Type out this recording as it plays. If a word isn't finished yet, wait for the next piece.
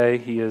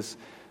He is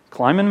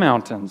climbing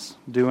mountains,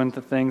 doing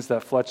the things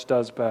that Fletch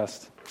does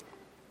best.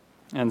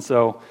 And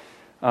so,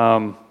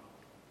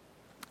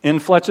 in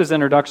Fletch's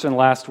introduction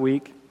last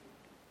week,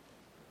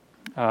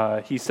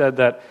 he said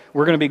that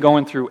we're going to be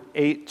going through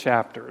 8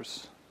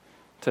 chapters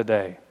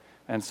today.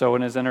 And so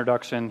in his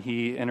introduction,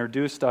 he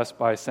introduced us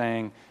by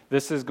saying,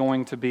 this is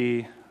going to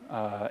be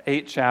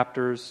 8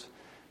 chapters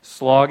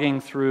slogging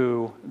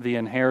through the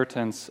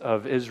inheritance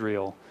of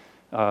Israel,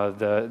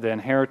 the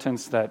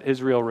inheritance that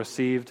Israel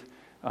received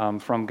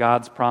from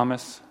God's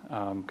promised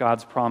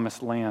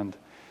land.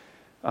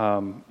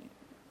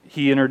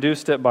 He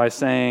introduced it by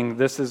saying,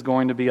 this is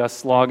going to be us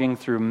slogging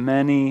through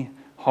many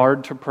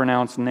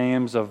hard-to-pronounce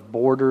names of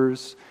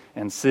borders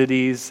and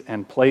cities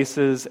and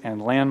places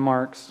and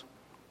landmarks.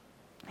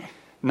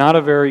 Not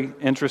a very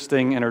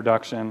interesting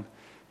introduction.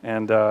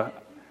 And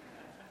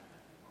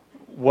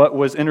what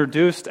was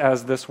introduced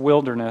as this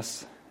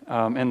wilderness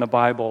in the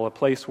Bible, a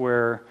place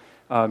where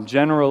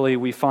generally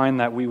we find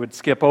that we would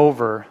skip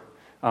over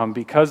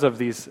because of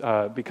these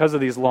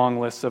long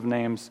lists of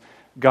names,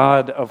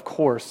 God, of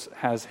course,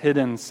 has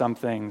hidden some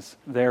things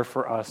there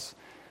for us,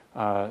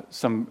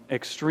 some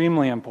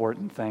extremely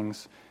important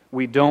things.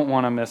 We don't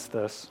want to miss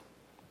this.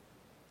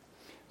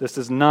 This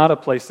is not a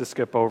place to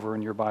skip over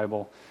in your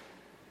Bible.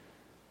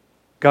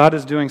 God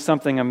is doing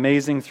something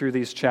amazing through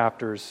these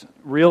chapters.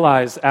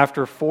 Realize,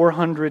 after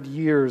 400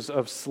 years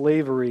of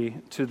slavery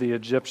to the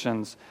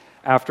Egyptians,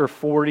 after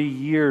 40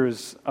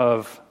 years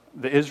of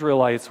the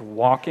Israelites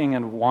walking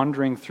and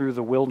wandering through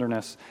the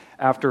wilderness,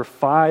 after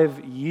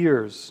 5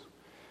 years,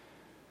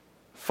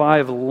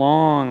 5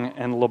 long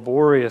and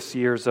laborious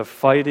years of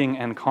fighting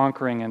and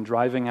conquering and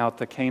driving out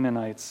the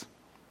Canaanites,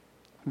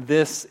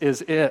 this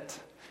is it.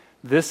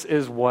 This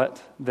is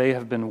what they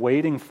have been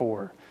waiting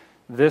for.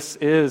 This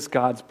is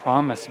God's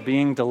promise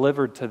being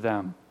delivered to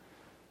them.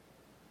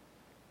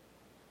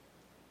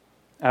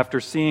 After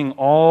seeing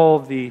all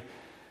the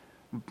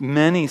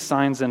many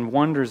signs and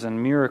wonders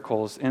and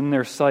miracles in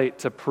their sight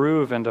to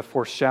prove and to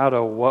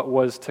foreshadow what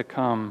was to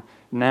come,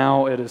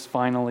 now it is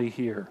finally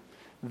here.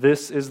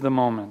 This is the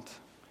moment.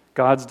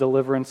 God's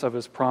deliverance of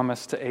His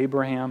promise to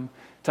Abraham,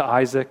 to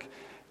Isaac,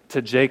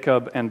 to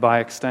Jacob, and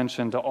by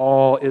extension to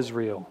all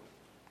Israel.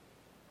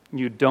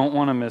 You don't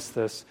want to miss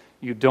this.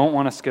 You don't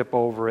want to skip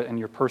over it in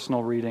your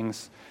personal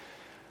readings.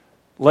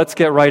 Let's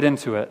get right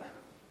into it.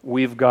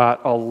 We've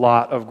got a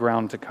lot of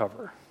ground to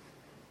cover.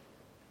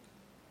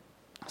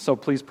 So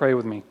please pray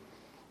with me.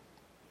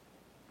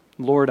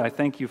 Lord, I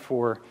thank you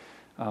for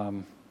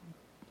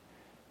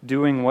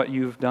doing what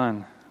you've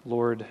done.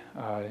 Lord,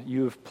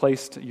 you've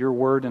placed your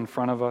word in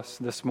front of us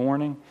this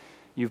morning.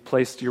 You've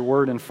placed your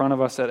word in front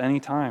of us at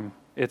any time.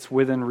 It's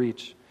within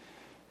reach.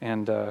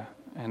 And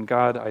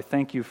God, I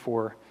thank you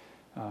for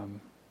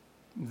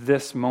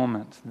this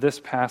moment, this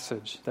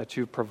passage that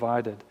you've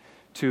provided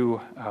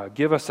to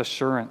give us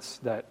assurance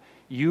that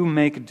you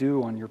make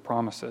due on your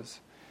promises.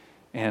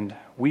 And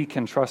we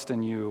can trust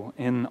in you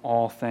in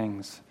all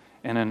things,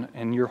 and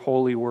in your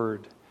holy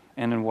word,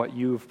 and in what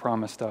you've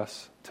promised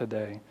us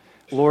today.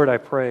 Lord, I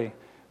pray,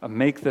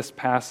 make this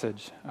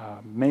passage,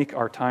 make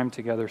our time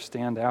together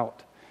stand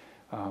out,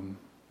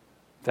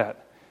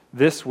 that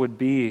this would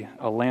be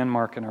a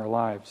landmark in our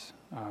lives,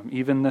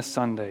 even this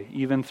Sunday,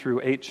 even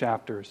through 8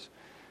 chapters.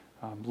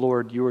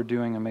 Lord, you are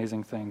doing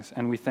amazing things,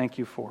 and we thank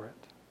you for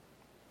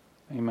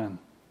it. Amen.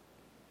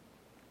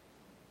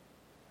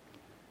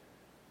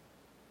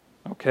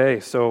 Okay,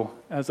 so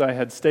as I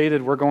had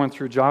stated, we're going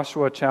through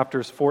Joshua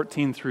chapters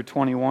 14 through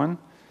 21.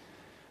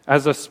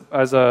 As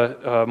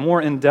a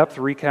more in-depth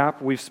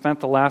recap, we've spent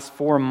the last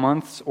 4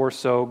 months or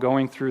so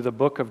going through the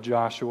book of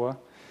Joshua.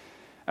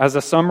 As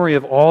a summary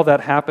of all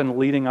that happened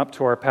leading up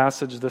to our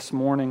passage this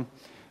morning,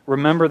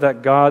 remember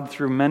that God,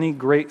 through many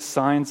great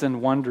signs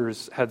and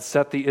wonders, had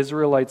set the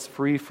Israelites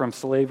free from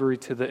slavery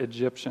to the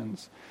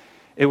Egyptians.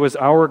 It was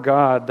our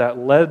God that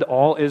led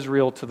all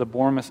Israel to the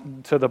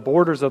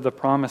borders of the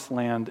promised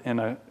land in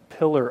a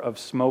pillar of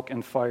smoke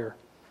and fire.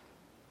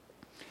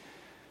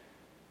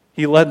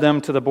 He led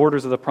them to the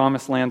borders of the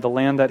promised land, the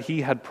land that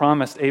he had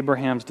promised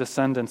Abraham's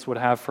descendants would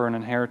have for an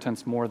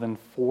inheritance more than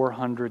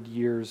 400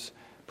 years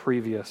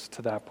previous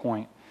to that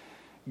point.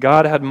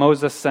 God had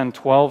Moses send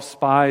 12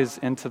 spies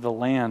into the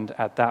land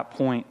at that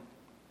point,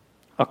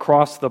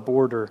 across the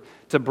border,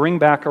 to bring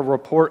back a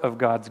report of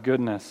God's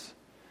goodness.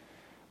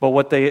 But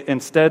what they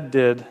instead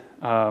did,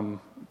 10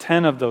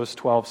 of those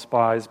 12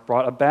 spies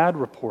brought a bad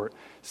report,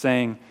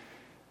 saying,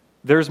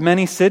 there's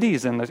many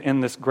cities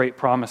in this great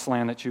promised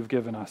land that you've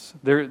given us.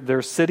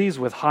 There's cities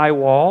with high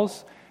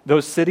walls.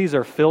 Those cities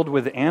are filled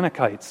with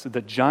Anakites,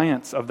 the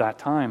giants of that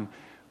time.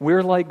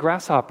 We're like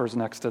grasshoppers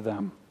next to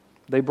them.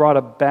 They brought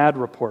a bad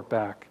report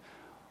back.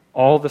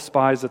 All the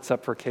spies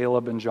except for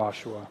Caleb and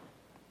Joshua.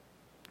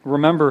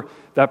 Remember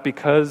that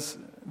because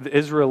the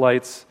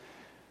Israelites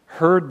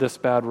heard this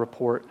bad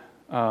report,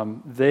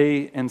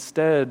 they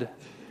instead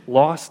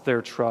lost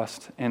their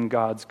trust in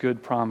God's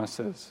good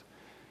promises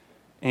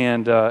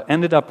and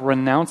ended up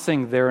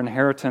renouncing their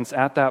inheritance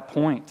at that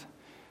point.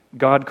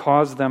 God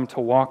caused them to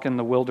walk in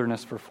the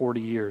wilderness for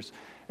 40 years.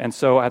 And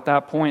so at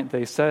that point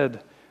they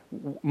said,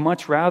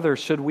 much rather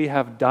should we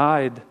have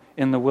died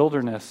in the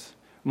wilderness,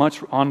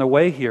 much on the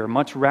way here,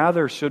 much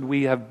rather should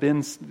we have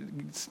been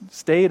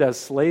stayed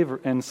as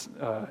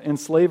in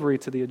slavery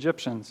to the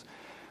Egyptians.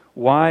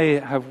 Why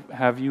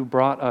have you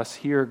brought us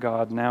here,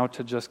 God, now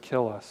to just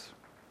kill us?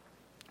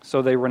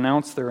 So they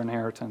renounced their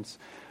inheritance,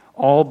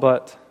 all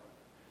but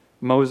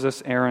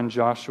Moses, Aaron,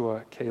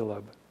 Joshua,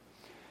 Caleb.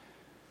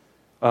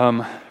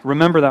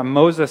 Remember that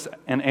Moses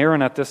and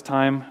Aaron at this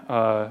time,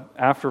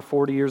 after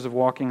 40 years of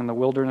walking in the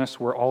wilderness,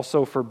 were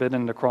also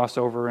forbidden to cross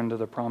over into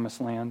the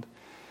promised land.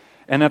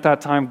 And at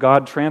that time,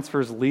 God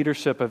transfers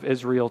leadership of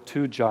Israel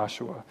to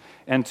Joshua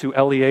and to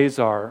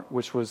Eleazar,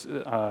 which was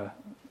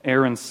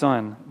Aaron's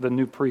son, the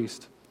new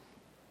priest.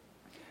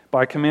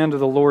 By command of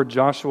the Lord,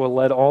 Joshua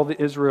led all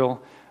the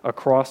Israel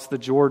across the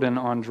Jordan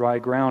on dry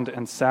ground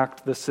and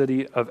sacked the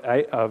city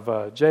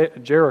of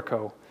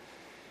Jericho.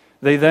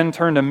 They then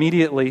turned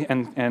immediately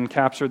and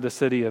captured the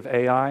city of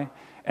Ai,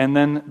 and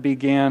then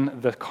began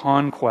the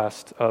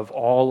conquest of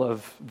all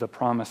of the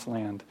promised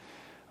land.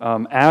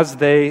 As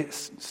they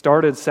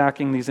started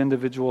sacking these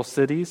individual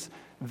cities,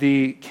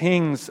 the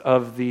kings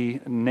of the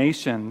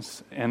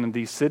nations and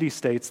the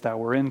city-states that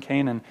were in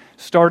Canaan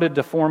started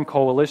to form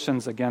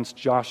coalitions against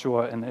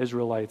Joshua and the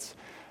Israelites.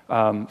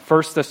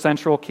 First the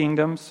central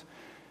kingdoms,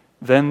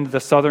 then the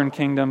southern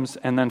kingdoms,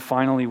 and then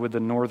finally with the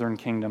northern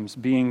kingdoms,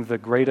 being the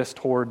greatest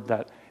horde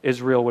that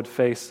Israel would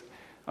face.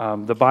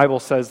 The Bible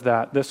says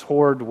that this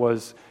horde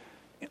was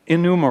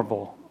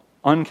innumerable,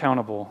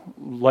 uncountable,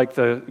 like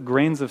the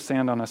grains of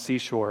sand on a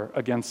seashore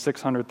against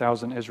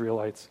 600,000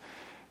 Israelites.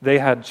 They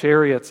had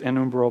chariots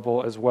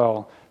innumerable as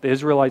well. The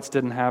Israelites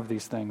didn't have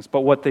these things,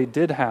 but what they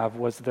did have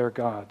was their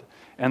God,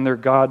 and their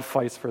God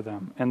fights for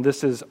them. And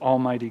this is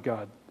Almighty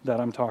God that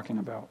I'm talking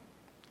about.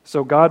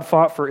 So God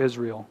fought for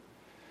Israel,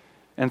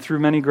 and through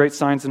many great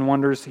signs and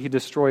wonders, he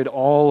destroyed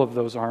all of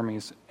those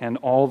armies and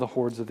all the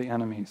hordes of the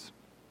enemies.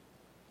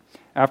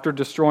 After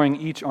destroying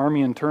each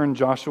army in turn,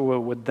 Joshua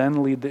would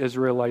then lead the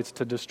Israelites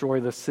to destroy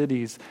the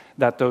cities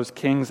that those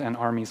kings and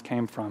armies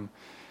came from.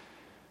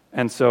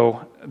 And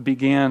so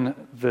began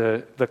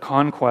the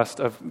conquest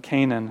of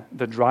Canaan,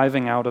 the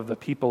driving out of the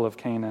people of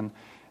Canaan,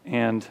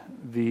 and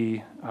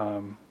the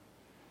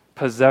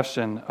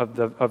possession of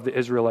the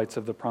Israelites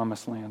of the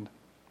promised land.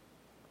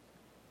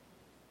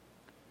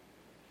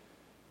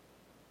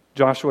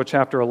 Joshua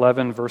chapter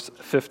 11, verse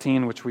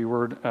 15, which we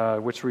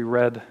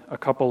read a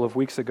couple of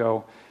weeks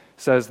ago,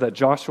 says that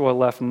Joshua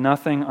left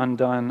nothing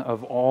undone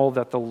of all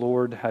that the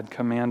Lord had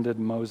commanded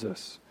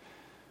Moses.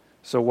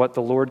 So what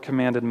the Lord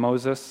commanded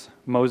Moses,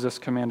 Moses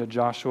commanded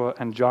Joshua,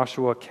 and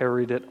Joshua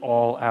carried it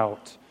all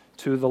out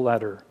to the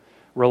letter,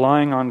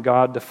 relying on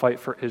God to fight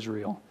for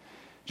Israel.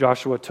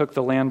 Joshua took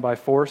the land by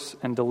force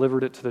and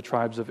delivered it to the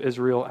tribes of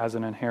Israel as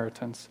an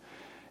inheritance.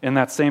 In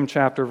that same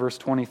chapter, verse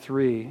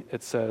 23,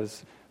 it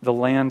says, the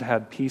land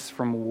had peace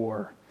from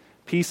war,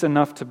 peace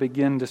enough to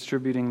begin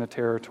distributing the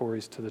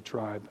territories to the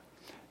tribe.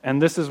 And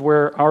this is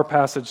where our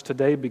passage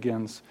today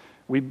begins.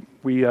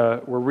 We're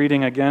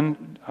reading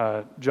again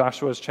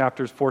Joshua's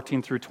chapters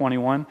 14 through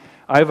 21.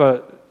 I have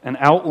an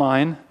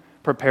outline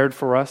prepared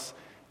for us.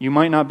 You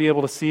might not be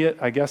able to see it.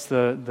 I guess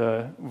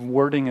the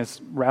wording is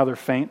rather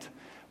faint.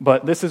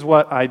 But this is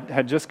what I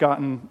had just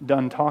gotten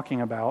done talking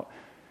about.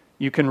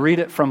 You can read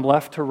it from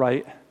left to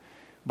right.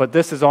 But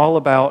this is all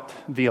about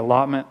the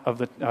allotment of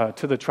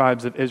to the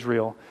tribes of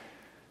Israel.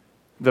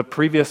 The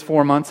previous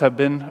 4 months have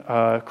been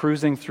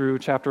cruising through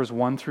chapters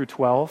 1 through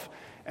 12.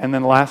 And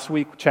then last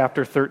week,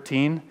 chapter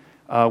 13,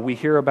 we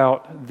hear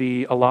about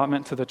the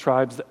allotment to the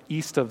tribes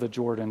east of the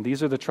Jordan.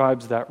 These are the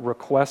tribes that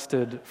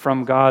requested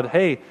from God,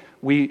 hey,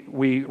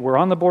 we're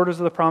on the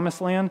borders of the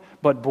promised land,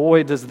 but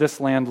boy, does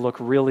this land look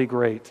really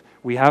great.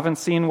 We haven't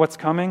seen what's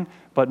coming,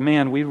 but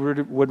man, we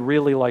would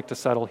really like to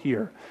settle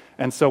here.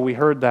 And so we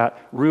heard that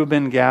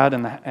Reuben, Gad,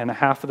 and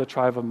half of the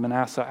tribe of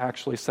Manasseh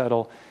actually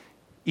settle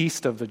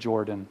east of the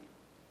Jordan.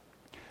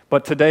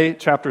 But today,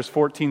 chapters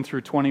 14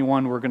 through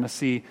 21, we're going to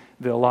see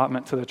the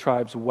allotment to the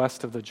tribes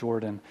west of the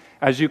Jordan.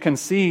 As you can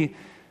see,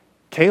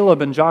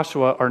 Caleb and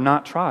Joshua are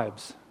not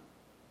tribes,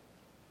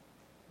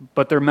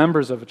 but they're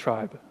members of a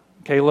tribe.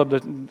 Caleb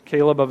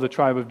of the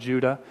tribe of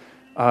Judah,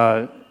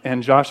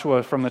 and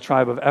Joshua from the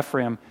tribe of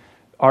Ephraim.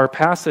 Our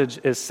passage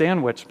is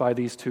sandwiched by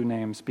these two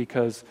names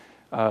because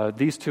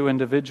these two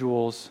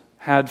individuals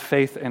had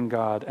faith in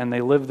God, and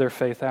they lived their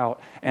faith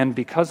out. And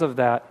because of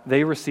that,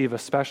 they receive a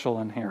special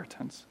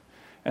inheritance.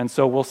 And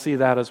so we'll see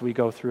that as we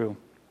go through.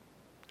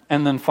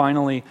 And then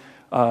finally,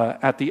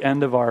 at the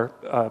end of our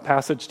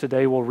passage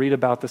today, we'll read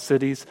about the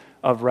cities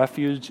of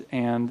refuge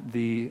and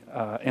the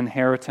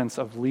inheritance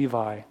of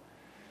Levi.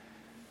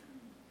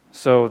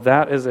 So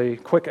that is a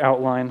quick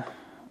outline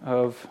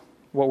of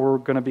what we're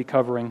going to be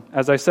covering.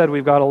 As I said,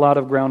 we've got a lot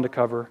of ground to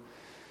cover.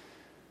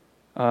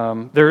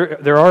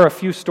 There are a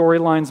few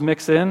storylines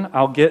mixed in.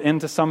 I'll get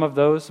into some of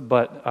those,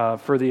 but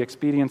for the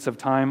expedience of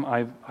time,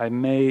 I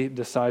may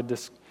decide to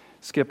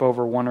skip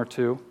over one or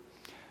two.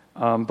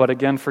 But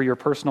again, for your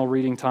personal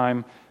reading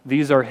time,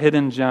 these are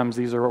hidden gems.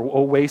 These are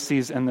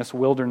oases in this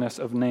wilderness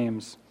of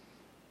names.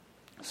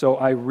 So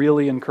I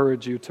really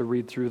encourage you to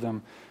read through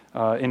them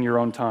in your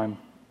own time.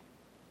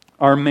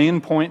 Our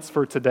main points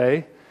for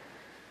today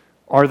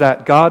are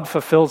that God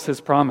fulfills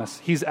His promise.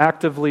 He's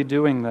actively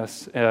doing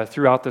this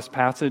throughout this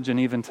passage and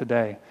even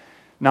today.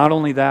 Not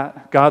only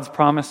that, God's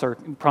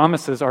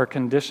promises are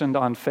conditioned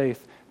on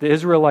faith. The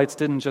Israelites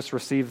didn't just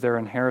receive their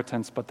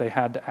inheritance, but they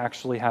had to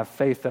actually have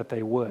faith that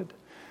they would.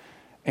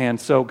 And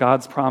so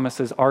God's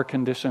promises are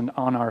conditioned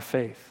on our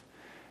faith.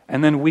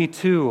 And then we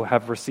too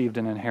have received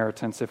an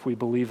inheritance if we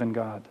believe in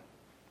God.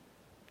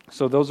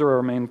 So those are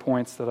our main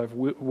points that I've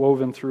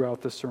woven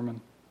throughout this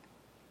sermon.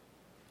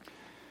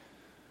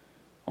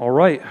 All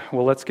right,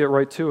 well, let's get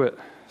right to it.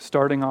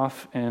 Starting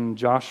off in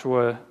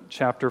Joshua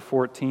chapter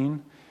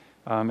 14.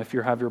 If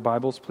you have your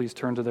Bibles, please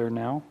turn to there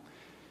now.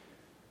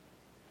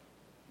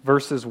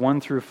 Verses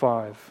 1 through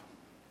 5.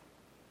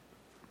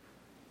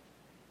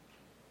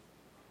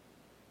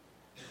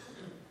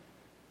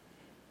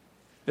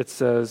 It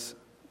says,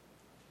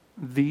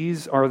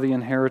 "These are the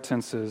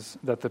inheritances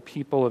that the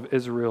people of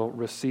Israel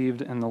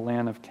received in the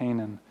land of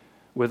Canaan,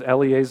 with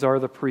Eleazar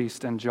the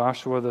priest and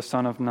Joshua the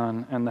son of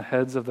Nun, and the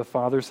heads of the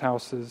fathers'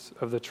 houses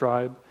of the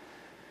tribe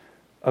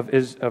of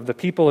the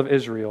people of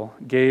Israel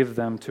gave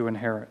them to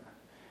inherit.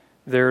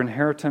 Their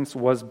inheritance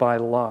was by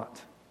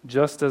lot,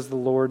 just as the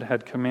Lord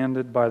had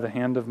commanded by the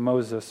hand of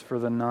Moses for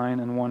the 9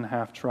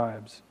 1/2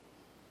 tribes.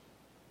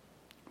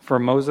 For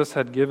Moses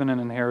had given an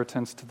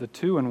inheritance to the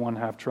 2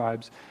 1/2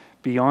 tribes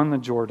beyond the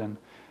Jordan,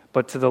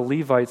 but to the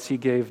Levites he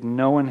gave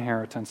no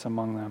inheritance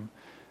among them.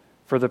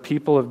 For the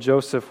people of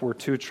Joseph were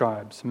 2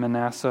 tribes,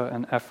 Manasseh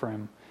and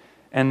Ephraim,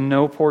 and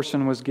no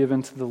portion was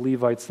given to the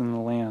Levites in the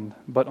land,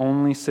 but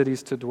only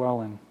cities to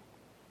dwell in,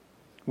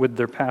 with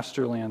their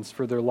pasture lands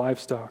for their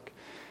livestock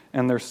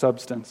and their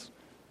substance.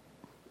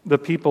 The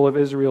people of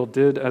Israel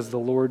did as the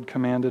Lord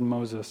commanded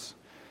Moses.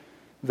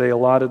 They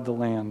allotted the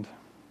land."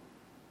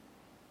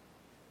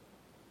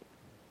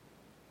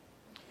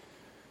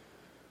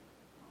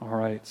 All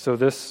right, so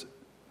this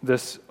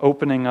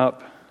opening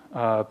up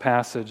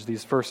passage,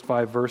 these first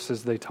 5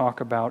 verses, they talk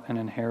about an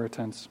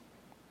inheritance.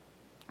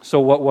 So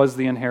what was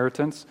the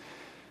inheritance?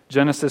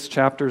 Genesis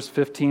chapters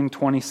 15,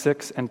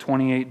 26, and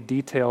 28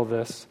 detail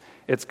this.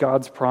 It's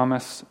God's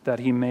promise that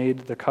He made,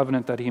 the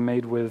covenant that He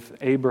made with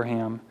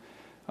Abraham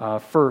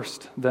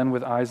first, then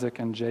with Isaac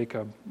and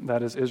Jacob,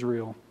 that is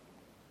Israel.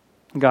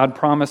 God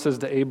promises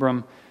to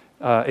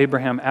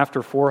Abraham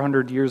after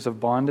 400 years of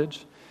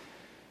bondage,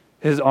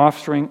 his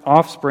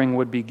offspring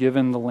would be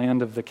given the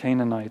land of the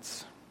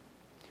Canaanites.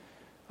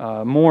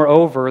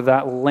 Moreover,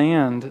 that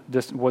land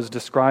was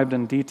described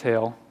in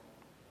detail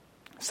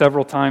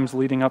several times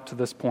leading up to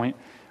this point.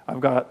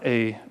 I've got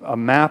a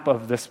map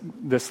of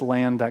this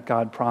land that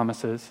God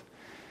promises.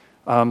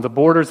 The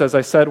borders, as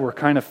I said, were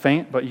kind of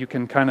faint, but you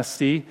can kind of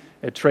see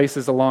it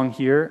traces along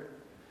here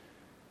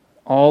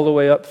all the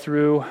way up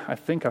through, I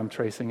think I'm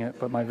tracing it,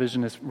 but my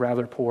vision is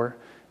rather poor.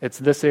 It's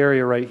this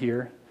area right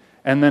here.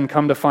 And then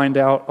come to find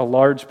out, a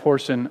large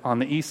portion on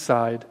the east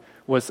side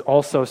was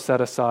also set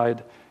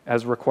aside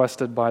as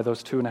requested by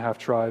those 2 1/2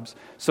 tribes.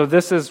 So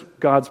this is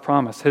God's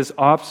promise. His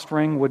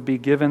offspring would be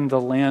given the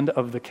land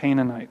of the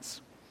Canaanites.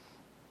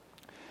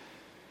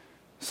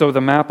 So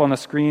the map on the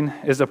screen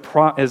is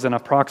an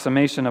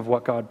approximation of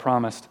what God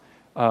promised.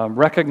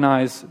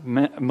 Recognize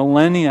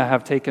millennia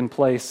have taken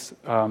place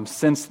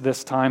since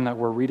this time that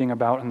we're reading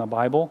about in the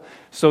Bible.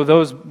 So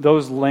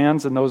those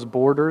lands and those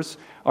borders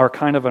are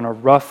kind of in a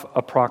rough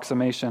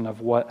approximation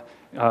of what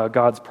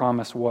God's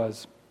promise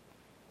was.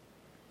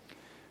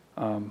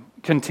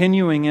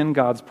 Continuing in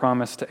God's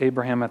promise to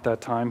Abraham at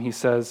that time, He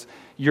says,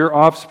 "Your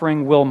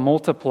offspring will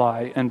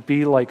multiply and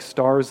be like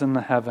stars in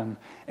the heaven,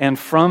 and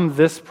from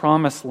this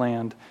promised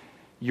land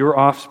your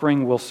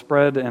offspring will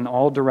spread in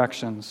all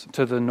directions,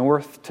 to the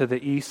north, to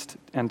the east,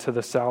 and to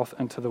the south,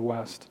 and to the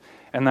west,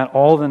 and that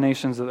all the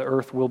nations of the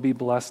earth will be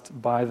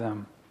blessed by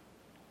them."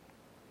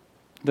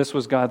 This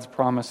was God's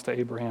promise to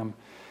Abraham.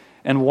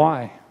 And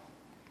why?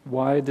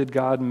 Why did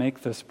God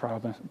make this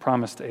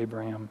promise to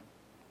Abraham?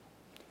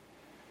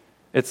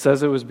 It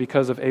says it was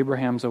because of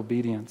Abraham's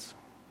obedience.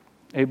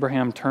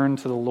 Abraham turned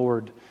to the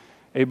Lord.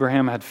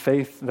 Abraham had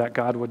faith that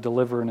God would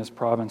deliver in His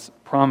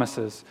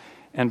promises,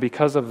 and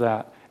because of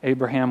that,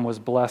 Abraham was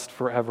blessed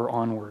forever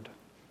onward.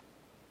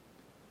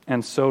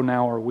 And so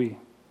now are we.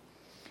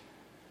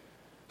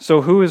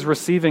 So who is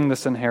receiving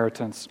this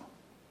inheritance?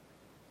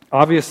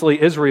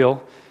 Obviously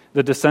Israel,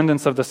 the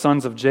descendants of the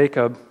sons of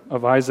Jacob,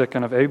 of Isaac,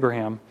 and of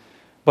Abraham.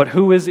 But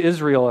who is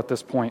Israel at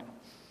this point?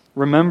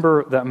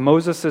 Remember that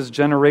Moses'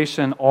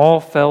 generation all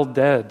fell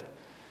dead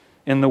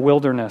in the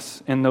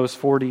wilderness in those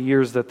 40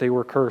 years that they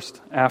were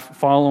cursed,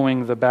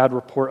 following the bad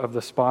report of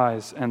the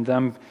spies and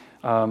them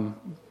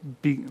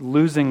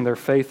losing their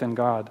faith in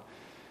God.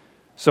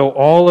 So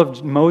all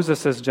of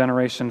Moses'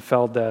 generation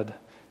fell dead.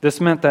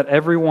 This meant that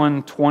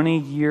everyone 20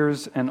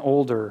 years and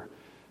older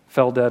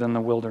fell dead in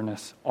the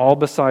wilderness, all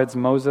besides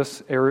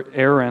Moses,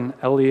 Aaron,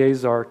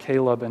 Eleazar,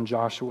 Caleb, and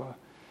Joshua.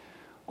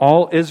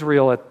 All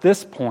Israel at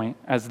this point,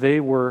 as they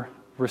were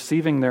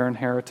receiving their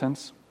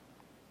inheritance,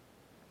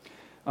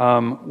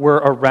 were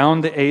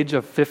around the age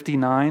of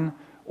 59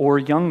 or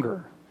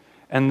younger.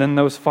 And then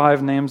those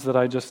 5 names that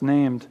I just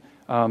named,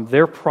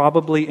 they're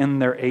probably in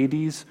their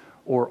 80s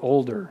or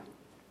older.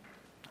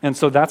 And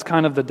so that's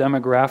kind of the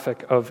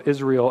demographic of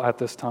Israel at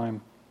this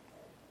time.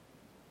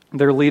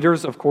 Their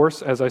leaders, of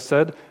course, as I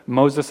said,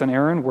 Moses and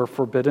Aaron were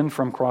forbidden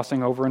from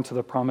crossing over into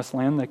the Promised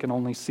Land. They can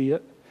only see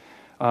it.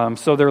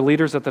 So their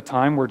leaders at the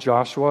time were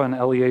Joshua and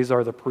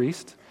Eleazar the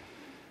priest.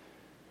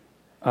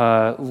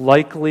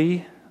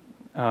 Likely,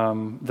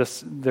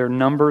 their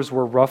numbers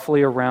were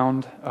roughly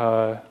around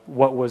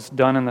what was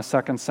done in the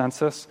second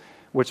census,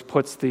 which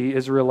puts the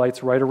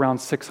Israelites right around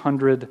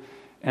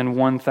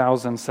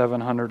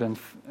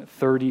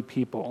 601,730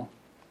 people.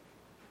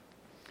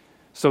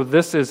 So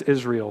this is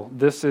Israel.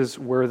 This is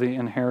where the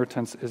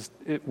inheritance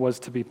was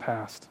to be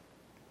passed.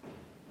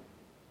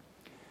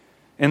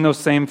 In those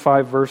same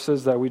 5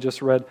 verses that we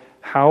just read,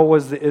 how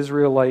was the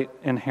Israelite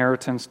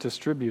inheritance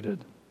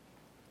distributed?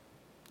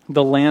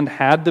 The land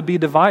had to be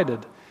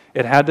divided.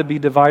 It had to be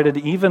divided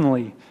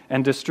evenly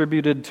and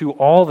distributed to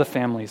all the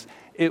families.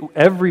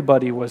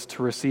 Everybody was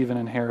to receive an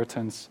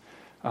inheritance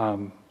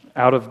out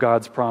of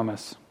God's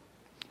promise.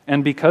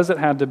 And because it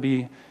had to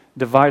be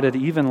divided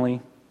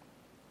evenly,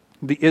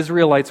 the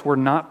Israelites were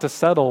not to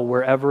settle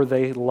wherever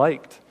they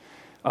liked.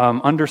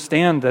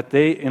 Understand that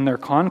they, in their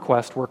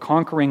conquest, were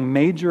conquering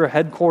major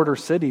headquarter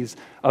cities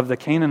of the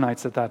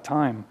Canaanites at that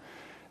time.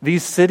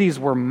 These cities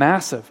were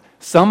massive,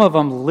 some of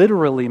them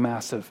literally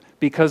massive,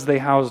 because they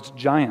housed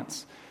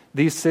giants.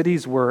 These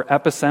cities were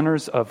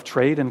epicenters of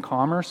trade and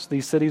commerce.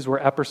 These cities were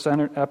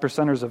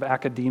epicenters of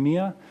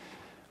academia,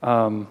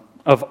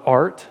 of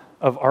art,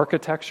 of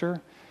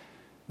architecture.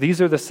 These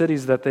are the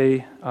cities that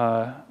they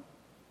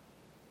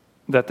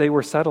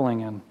were settling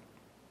in.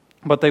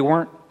 But they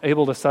weren't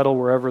able to settle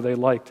wherever they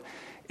liked.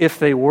 If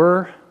they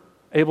were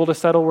able to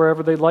settle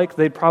wherever they liked,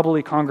 they'd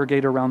probably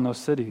congregate around those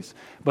cities.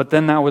 But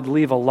then that would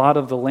leave a lot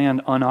of the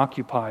land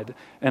unoccupied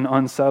and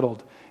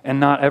unsettled, and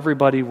not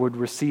everybody would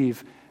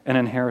receive an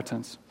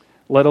inheritance,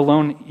 let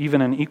alone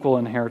even an equal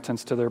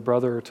inheritance to their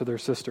brother or to their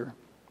sister.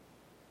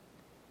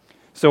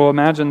 So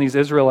imagine these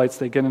Israelites,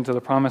 they get into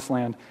the Promised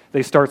Land,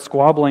 they start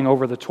squabbling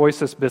over the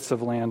choicest bits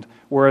of land,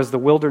 whereas the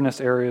wilderness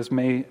areas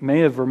may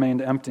have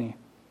remained empty.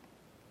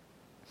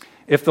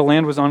 If the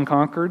land was if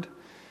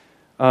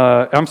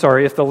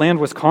the land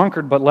was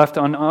conquered but left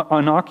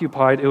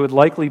unoccupied, it would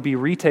likely be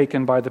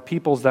retaken by the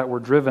peoples that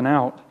were driven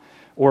out,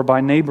 or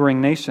by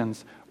neighboring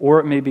nations, or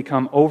it may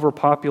become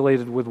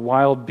overpopulated with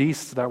wild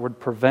beasts that would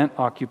prevent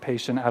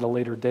occupation at a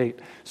later date.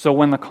 So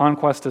when the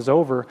conquest is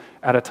over,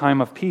 at a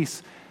time of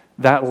peace,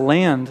 that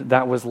land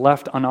that was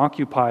left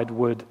unoccupied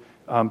would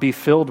be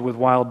filled with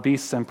wild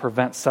beasts and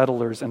prevent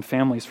settlers and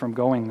families from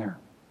going there.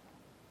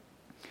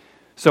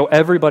 So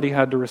everybody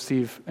had to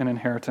receive an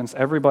inheritance.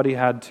 Everybody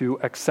had to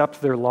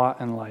accept their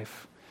lot in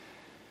life.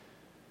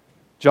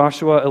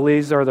 Joshua,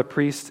 Eleazar the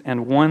priest,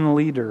 and one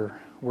leader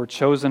were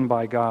chosen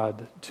by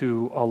God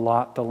to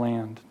allot the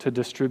land, to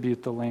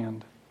distribute the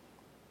land.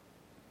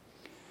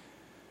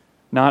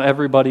 Not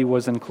everybody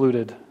was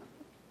included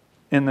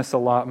in this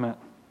allotment,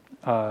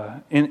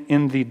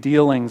 in the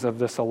dealings of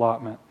this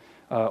allotment.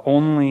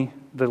 Only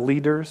the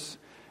leaders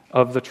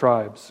of the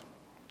tribes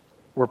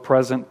were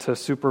present to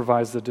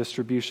supervise the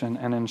distribution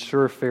and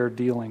ensure fair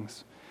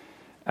dealings.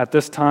 At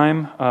this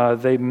time,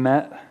 they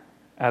met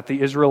at the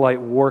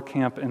Israelite war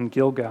camp in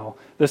Gilgal.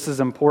 This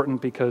is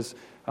important because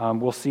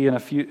we'll see in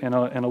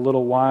a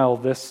little while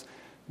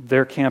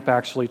their camp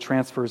actually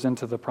transfers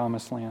into the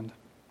Promised Land.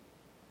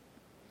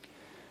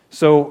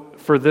 So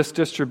for this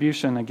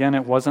distribution, again,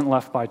 it wasn't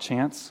left by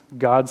chance.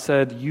 God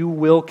said, "You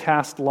will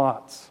cast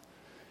lots."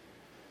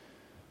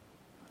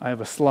 I have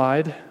a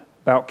slide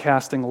about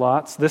casting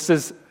lots. This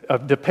is a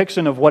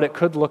depiction of what it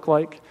could look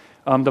like.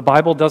 The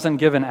Bible doesn't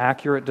give an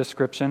accurate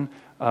description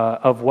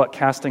of what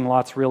casting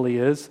lots really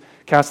is.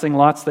 Casting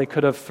lots, they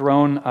could have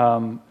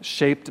thrown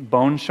shaped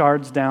bone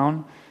shards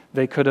down.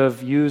 They could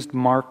have used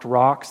marked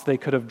rocks. They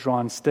could have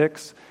drawn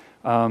sticks.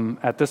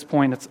 At this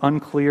point, it's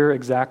unclear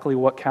exactly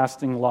what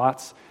casting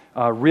lots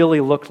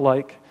really looked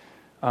like,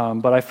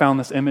 but I found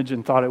this image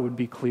and thought it would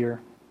be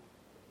clear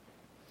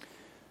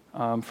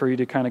for you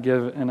to kind of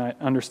give an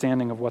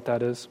understanding of what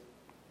that is.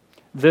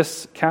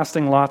 This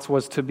casting lots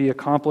was to be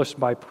accomplished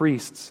by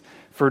priests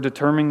for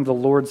determining the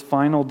Lord's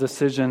final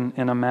decision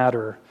in a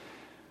matter.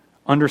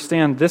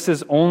 Understand,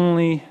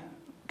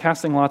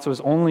 casting lots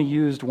was only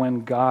used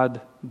when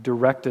God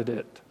directed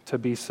it to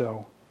be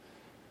so,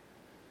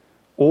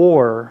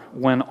 or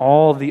when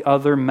all the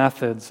other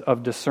methods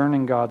of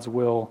discerning God's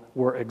will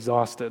were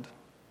exhausted.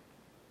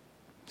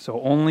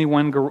 So only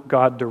when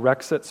God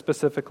directs it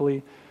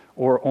specifically,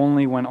 or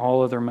only when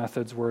all other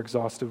methods were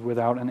exhausted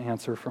without an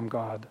answer from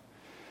God.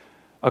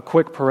 A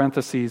quick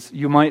parenthesis,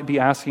 you might be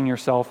asking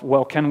yourself,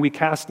 well, can we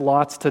cast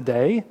lots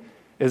today?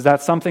 Is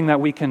that something that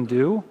we can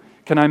do?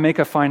 Can I make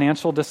a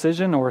financial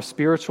decision or a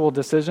spiritual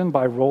decision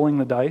by rolling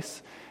the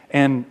dice?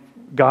 And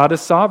God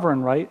is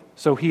sovereign, right?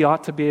 So He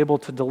ought to be able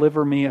to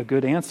deliver me a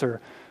good answer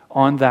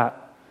on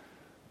that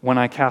when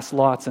I cast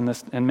lots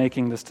in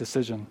making this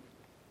decision.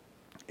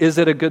 Is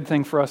it a good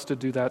thing for us to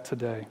do that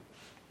today?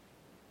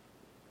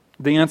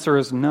 The answer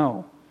is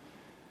no.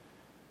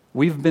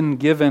 We've been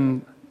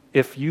given,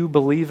 if you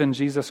believe in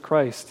Jesus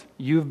Christ,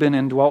 you've been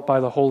indwelt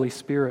by the Holy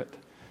Spirit.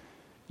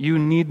 You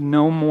need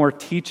no more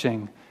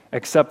teaching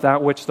except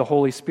that which the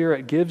Holy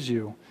Spirit gives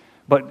you.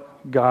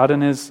 But God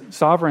in His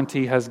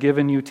sovereignty has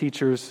given you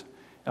teachers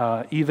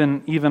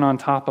even on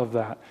top of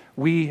that.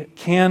 We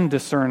can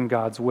discern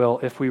God's will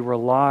if we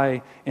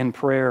rely in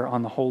prayer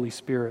on the Holy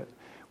Spirit.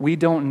 We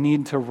don't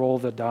need to roll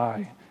the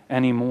die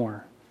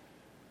anymore.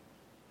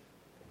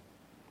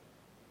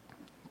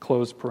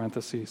 Close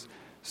parentheses.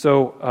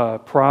 So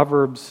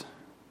Proverbs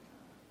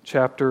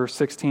chapter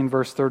 16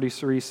 verse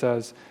 33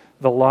 says,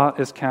 "The lot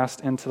is cast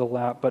into the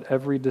lap, but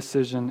every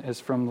decision is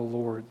from the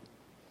Lord."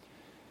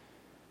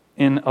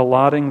 In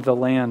allotting the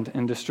land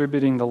and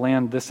distributing the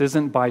land, this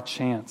isn't by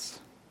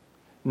chance.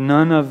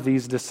 None of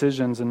these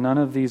decisions and none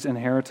of these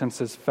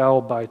inheritances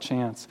fell by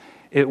chance.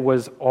 It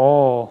was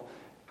all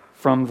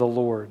from the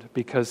Lord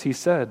because He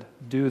said,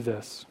 "Do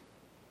this."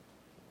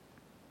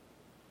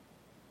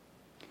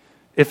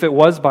 If it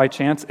was by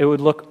chance, it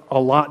would look a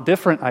lot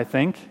different, I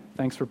think.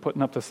 Thanks for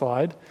putting up the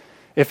slide.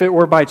 If it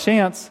were by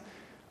chance,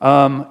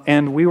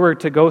 and we were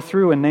to go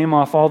through and name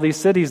off all these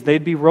cities,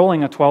 they'd be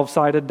rolling a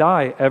 12-sided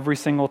die every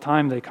single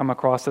time they come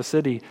across a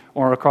city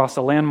or across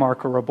a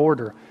landmark or a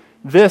border.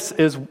 This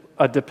is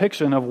a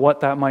depiction of what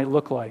that might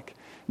look like.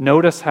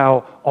 Notice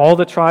how all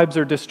the tribes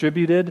are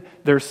distributed.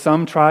 There's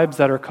some tribes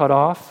that are cut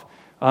off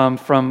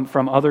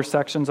from other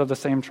sections of the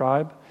same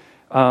tribe.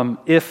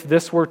 If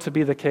this were to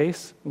be the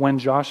case, when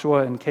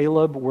Joshua and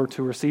Caleb were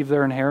to receive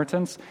their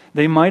inheritance,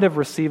 they might have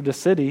received a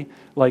city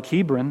like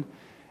Hebron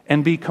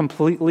and be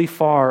completely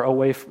far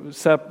away,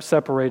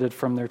 separated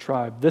from their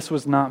tribe. This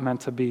was not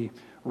meant to be.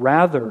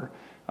 Rather,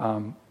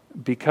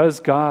 because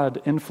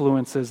God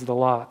influences the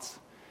lots,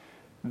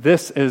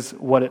 this is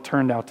what it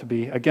turned out to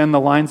be. Again, the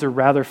lines are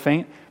rather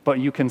faint, but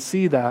you can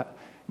see that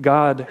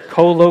God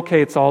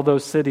co-locates all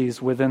those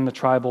cities within the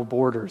tribal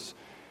borders.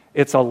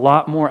 It's a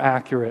lot more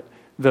accurate.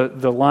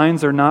 The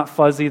lines are not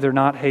fuzzy, they're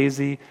not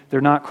hazy,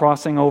 they're not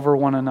crossing over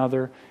one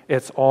another.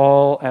 It's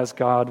all as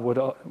God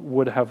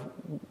would have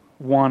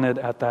wanted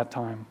at that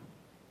time.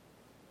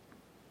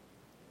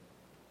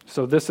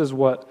 So this is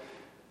what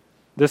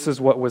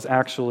was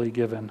actually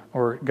given,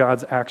 or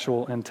God's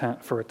actual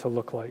intent for it to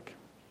look like.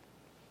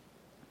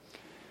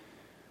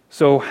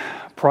 So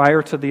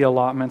prior to the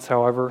allotments,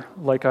 however,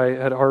 like I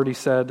had already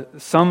said,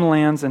 some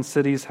lands and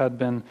cities had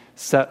been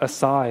set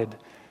aside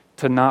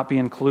to not be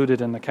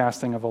included in the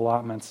casting of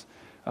allotments.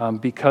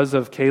 Because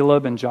of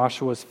Caleb and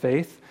Joshua's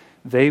faith,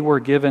 they were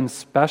given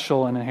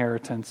special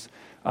inheritance,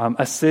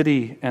 a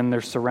city and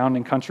their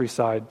surrounding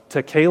countryside.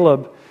 To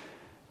Caleb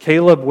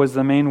was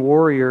the main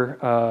warrior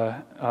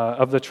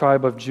of the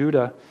tribe of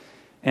Judah,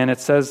 and it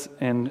says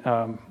in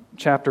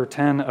chapter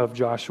 10 of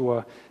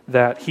Joshua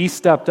that he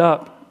stepped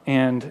up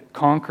and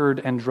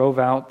conquered and drove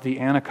out the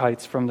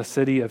Anakites from the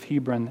city of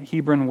Hebron.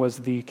 Hebron was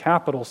the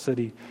capital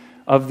city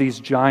of these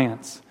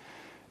giants.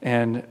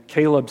 And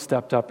Caleb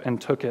stepped up and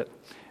took it.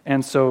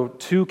 And so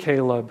to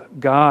Caleb,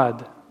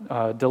 God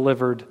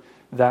delivered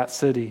that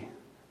city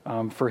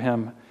for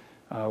him.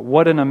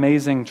 What an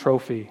amazing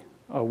trophy,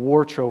 a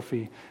war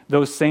trophy.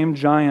 Those same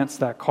giants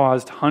that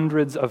caused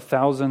hundreds of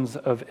thousands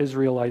of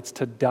Israelites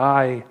to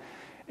die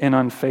in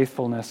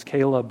unfaithfulness,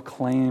 Caleb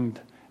claimed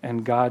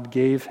and God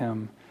gave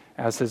him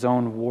as his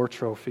own war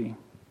trophy.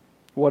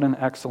 What an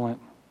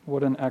excellent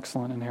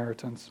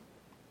inheritance.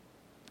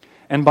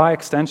 And by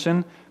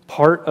extension,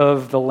 part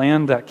of the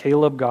land that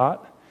Caleb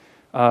got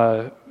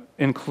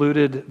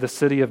included the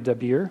city of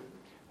Debir.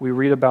 We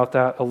read about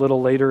that a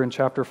little later in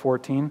chapter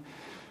 14.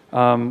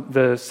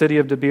 The city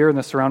of Debir and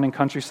the surrounding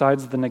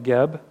countrysides, the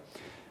Negeb.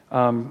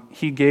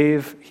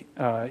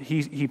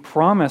 He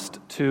promised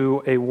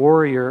to a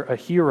warrior, a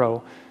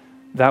hero,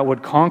 that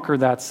would conquer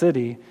that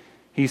city.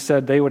 He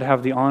said they would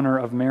have the honor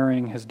of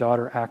marrying his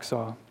daughter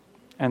Aksah.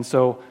 And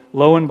so,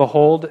 lo and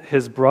behold,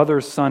 his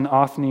brother's son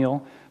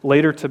Othniel,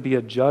 later to be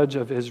a judge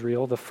of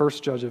Israel, the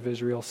first judge of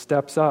Israel,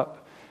 steps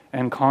up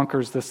and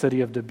conquers the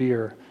city of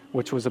Debir,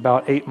 which was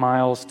about 8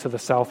 miles to the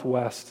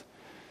southwest.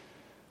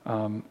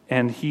 And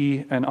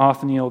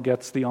Othniel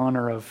gets the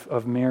honor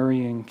of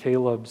marrying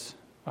Caleb's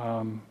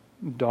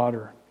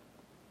daughter.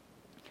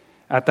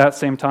 At that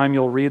same time,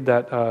 you'll read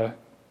that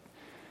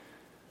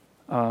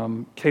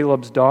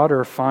Caleb's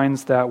daughter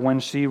finds that when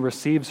she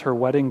receives her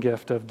wedding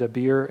gift of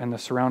Debir and the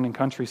surrounding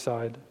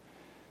countryside,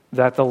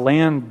 that the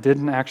land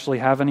didn't actually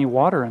have any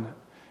water in it.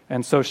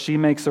 And so she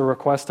makes a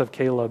request of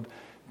Caleb,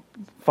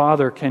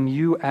 "Father, can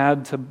you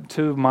add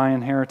to my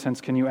inheritance,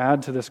 can you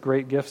add to this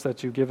great gifts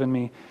that you've given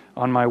me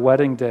on my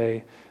wedding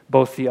day,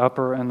 both the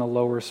upper and the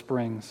lower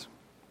springs?"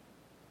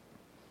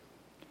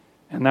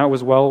 And that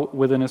was well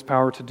within his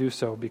power to do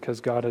so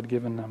because God had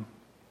given them.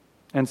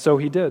 And so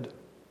he did.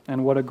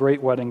 And what a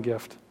great wedding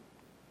gift.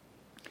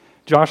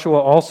 Joshua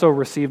also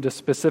received a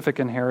specific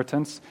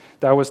inheritance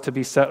that was to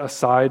be set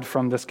aside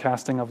from this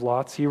casting of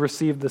lots. He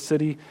received the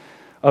city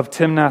of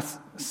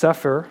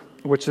Timnath-Sepher,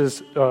 which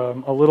is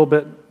a little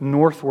bit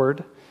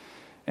northward,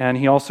 and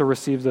he also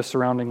received the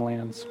surrounding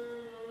lands.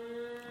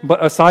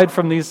 But aside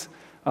from these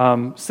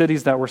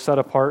cities that were set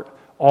apart,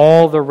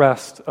 all the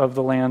rest of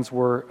the lands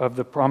of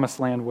the promised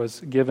land was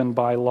given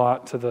by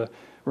lot to the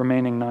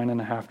remaining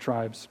 9.5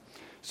 tribes.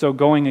 So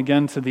going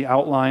again to the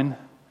outline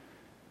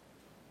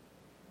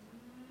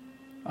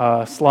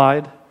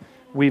slide,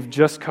 we've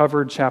just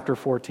covered chapter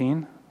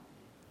 14,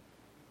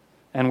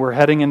 and we're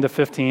heading into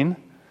 15.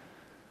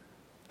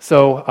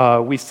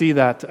 So we see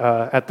that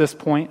at this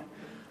point,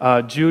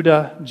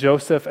 Judah,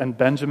 Joseph, and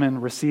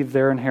Benjamin received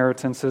their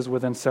inheritances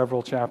within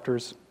several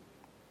chapters.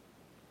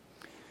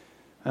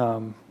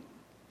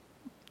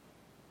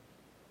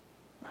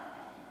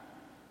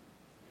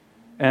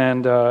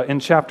 And in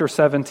chapter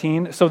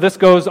 17, so this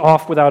goes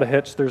off without a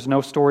hitch. There's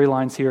no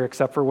storylines here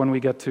except for when we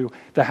get to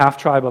the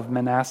half-tribe of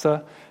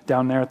Manasseh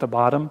down there at the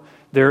bottom.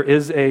 There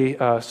is a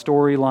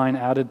storyline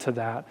added to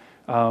that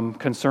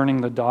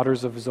concerning the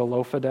daughters of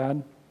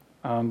Zelophehad.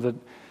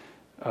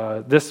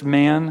 This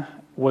man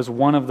was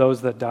one of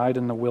those that died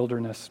in the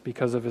wilderness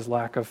because of his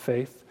lack of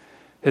faith.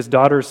 His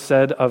daughters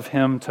said of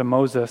him to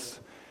Moses,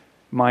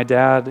 our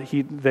dad,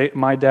 he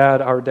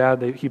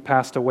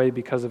passed away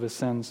because of his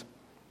sins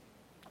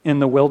in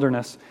the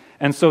wilderness.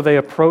 And so they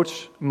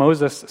approach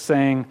Moses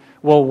saying,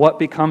 well, what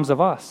becomes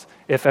of us?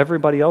 If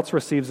everybody else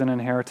receives an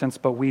inheritance,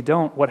 but we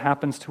don't, what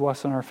happens to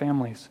us and our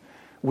families?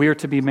 We are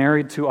to be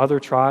married to other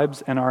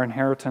tribes, and our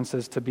inheritance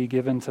is to be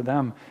given to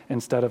them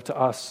instead of to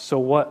us. So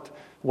what?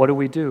 What do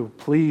we do?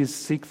 Please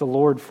seek the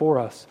Lord for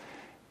us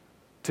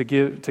to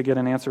get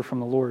an answer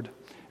from the Lord.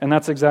 And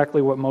that's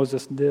exactly what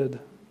Moses did.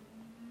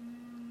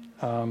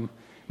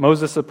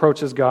 Moses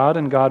approaches God,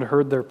 and God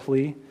heard their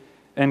plea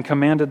and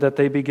commanded that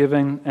they be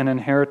given an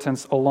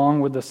inheritance along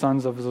with the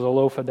sons of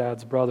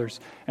Zelophehad's brothers.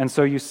 And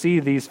so you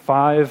see these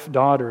 5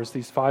 daughters,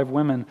 these 5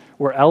 women,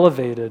 were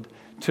elevated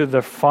to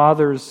the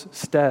father's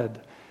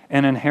stead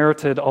and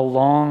inherited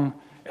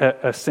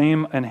a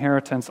same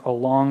inheritance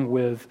along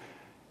with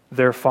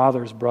their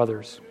father's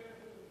brothers.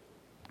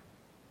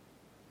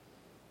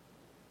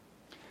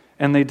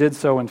 And they did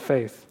so in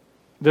faith.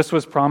 This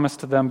was promised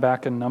to them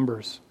back in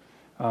Numbers,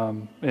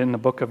 in the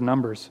book of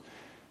Numbers.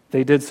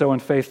 They did so in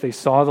faith. They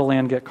saw the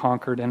land get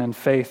conquered, and in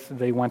faith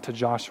they went to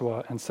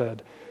Joshua and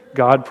said,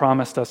 God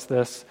promised us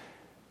this.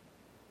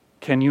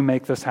 Can you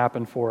make this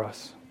happen for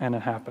us? And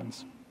it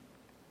happens.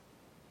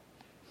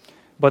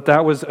 But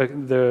that was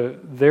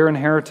their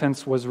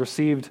inheritance was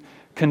received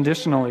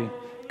conditionally.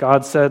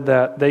 God said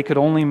that they could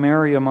only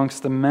marry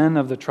amongst the men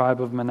of the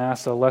tribe of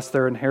Manasseh, lest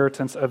their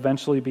inheritance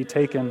eventually be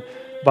taken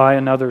by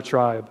another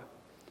tribe.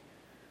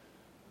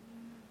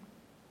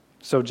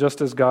 So just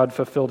as God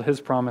fulfilled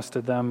his promise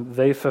to them,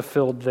 they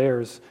fulfilled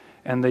theirs,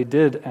 and they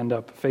did end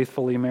up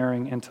faithfully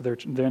marrying into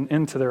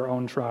their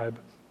own tribe.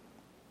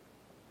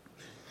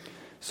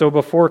 So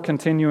before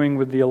continuing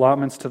with the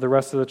allotments to the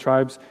rest of the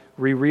tribes,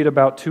 we read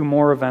about 2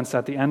 more events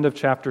at the end of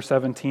chapter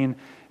 17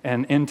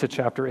 and into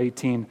chapter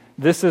 18.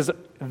 This is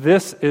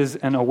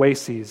an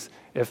oasis.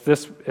 If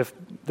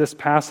this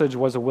passage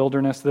was a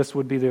wilderness, this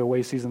would be the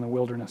oasis in the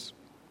wilderness.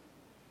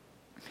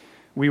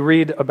 We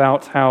read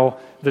about how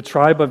the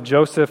tribe of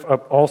Joseph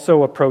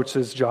also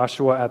approaches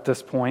Joshua at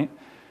this point.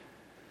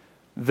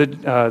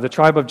 The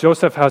tribe of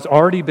Joseph has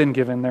already been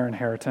given their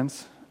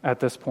inheritance at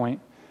this point,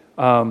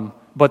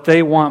 but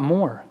they want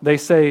more. They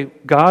say,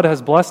 God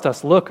has blessed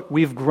us. Look,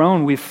 we've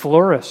grown, we've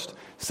flourished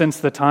since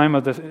the time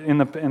of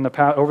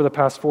over the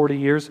past 40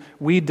 years.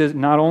 We did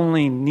not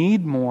only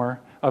need more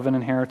of an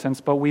inheritance,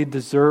 but we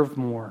deserve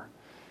more.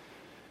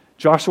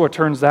 Joshua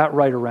turns that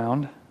right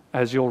around,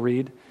 as you'll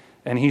read.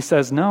 And he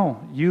says, no,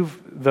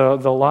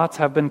 the lots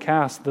have been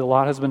cast, the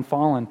lot has been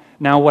fallen.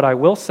 Now what I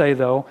will say,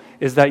 though,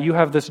 is that you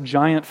have this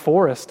giant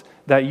forest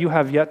that you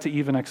have yet to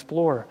even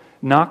explore.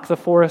 Knock the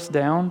forest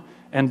down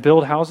and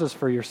build houses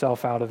for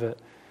yourself out of it.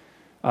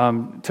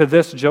 To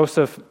this,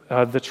 Joseph,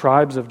 the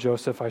tribes of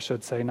Joseph, I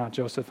should say, not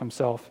Joseph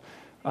himself,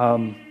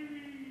 to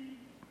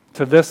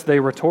this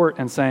they retort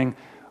and saying,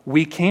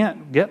 we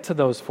can't get to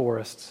those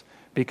forests,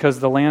 because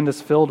the land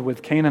is filled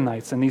with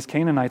Canaanites, and these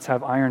Canaanites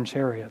have iron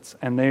chariots,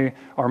 and they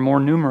are more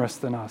numerous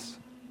than us.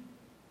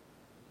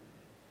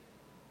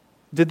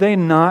 Did they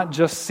not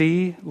just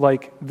see,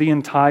 the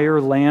entire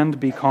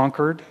land be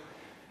conquered?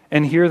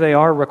 And here they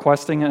are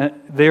requesting,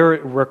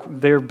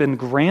 they've been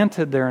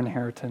granted their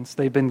inheritance,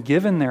 they've been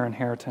given their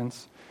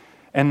inheritance,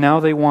 and now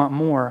they want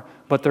more,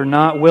 but they're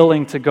not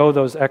willing to go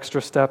those extra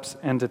steps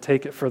and to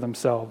take it for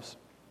themselves.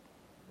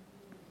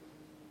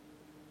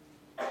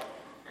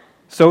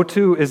 So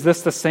too, is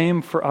this the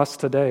same for us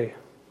today?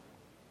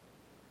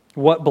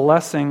 What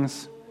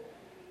blessings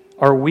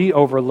are we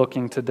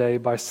overlooking today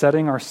by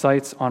setting our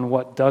sights on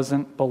what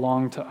doesn't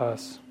belong to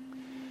us?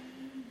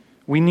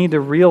 We need to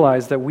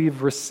realize that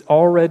we've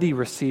already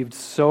received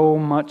so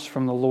much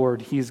from the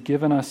Lord. He's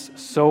given us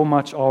so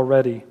much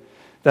already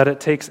that it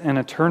takes an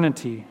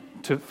eternity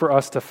for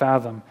us to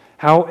fathom.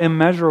 How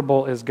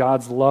immeasurable is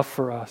God's love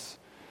for us?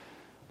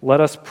 Let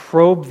us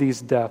probe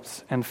these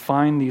depths and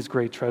find these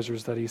great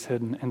treasures that He's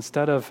hidden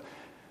instead of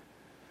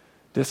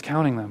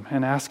discounting them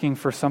and asking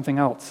for something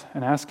else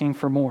and asking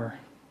for more.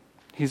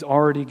 He's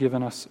already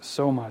given us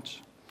so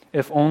much.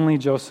 If only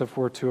Joseph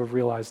were to have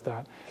realized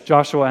that.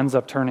 Joshua ends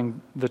up turning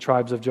the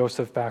tribes of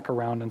Joseph back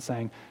around and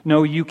saying,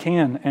 no, you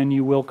can and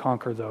you will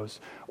conquer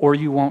those, or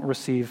you won't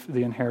receive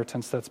the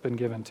inheritance that's been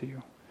given to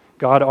you.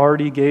 God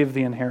already gave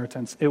the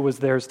inheritance. It was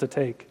theirs to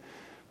take,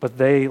 but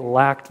they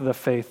lacked the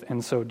faith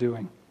in so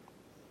doing.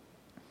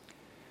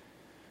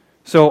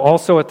 So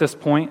also at this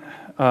point,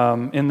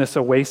 in this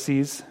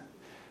oasis,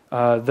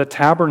 the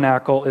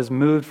tabernacle is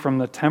moved from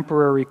the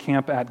temporary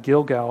camp at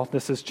Gilgal.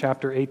 This is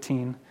chapter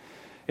 18.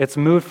 It's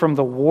moved from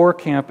the war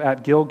camp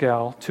at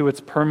Gilgal to its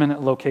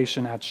permanent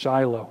location at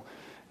Shiloh.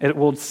 It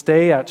will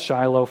stay at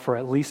Shiloh for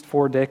at least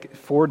four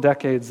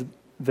decades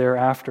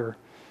thereafter.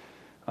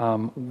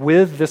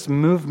 With this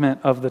movement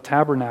of the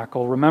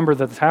tabernacle, remember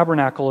that the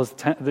tabernacle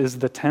is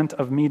the tent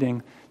of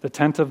meeting, the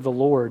tent of the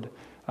Lord.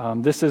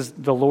 This is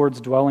the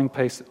Lord's dwelling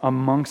place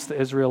amongst the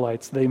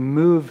Israelites. They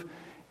move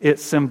it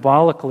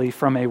symbolically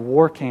from a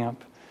war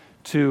camp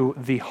to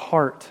the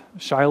heart.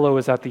 Shiloh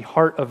is at the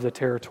heart of the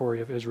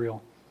territory of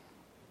Israel.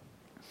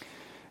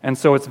 And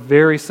so it's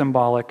very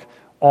symbolic.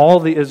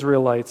 All the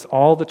Israelites,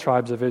 all the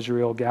tribes of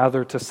Israel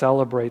gather to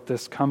celebrate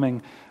this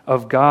coming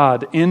of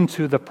God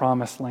into the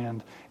promised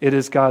land. It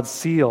is God's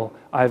seal.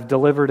 I've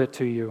delivered it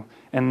to you.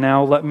 And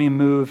now let me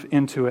move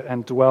into it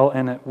and dwell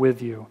in it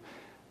with you.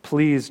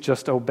 Please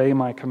just obey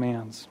my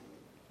commands.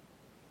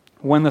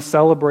 When the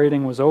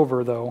celebrating was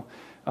over, though,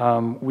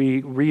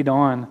 we read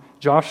on,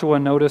 Joshua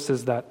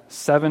notices that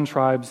 7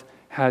 tribes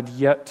had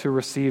yet to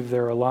receive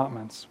their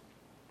allotments.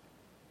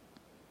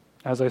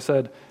 As I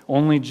said,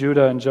 only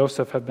Judah and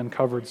Joseph have been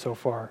covered so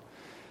far.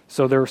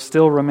 So there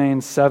still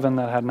remains 7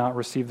 that had not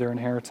received their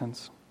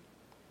inheritance.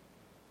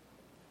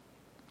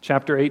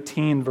 Chapter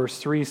 18, verse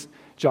 3,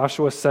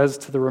 Joshua says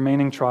to the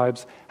remaining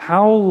tribes,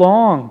 "How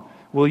long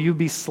will you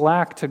be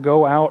slack to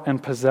go out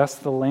and possess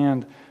the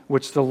land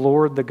which the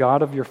Lord, the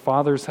God of your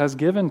fathers, has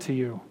given to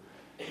you?"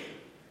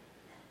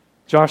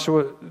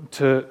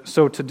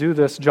 To do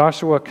this,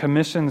 Joshua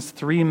commissions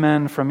 3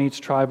 men from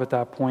each tribe at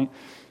that point,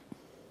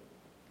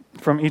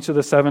 from each of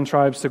the 7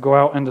 tribes, to go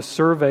out and to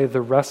survey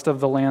the rest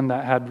of the land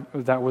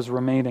that was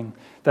remaining,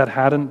 that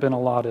hadn't been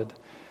allotted.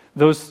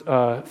 Those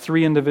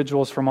 3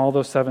 individuals from all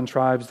those 7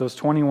 tribes, those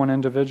 21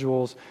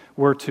 individuals,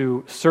 were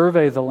to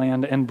survey the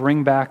land and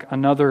bring back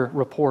another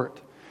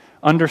report.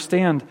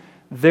 Understand,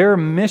 their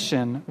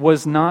mission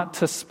was not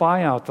to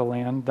spy out the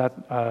land,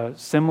 that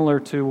similar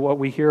to what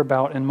we hear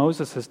about in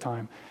Moses'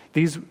 time.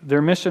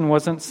 Their mission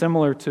wasn't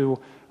similar to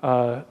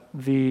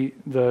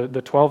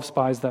the 12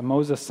 spies that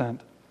Moses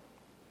sent.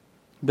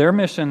 Their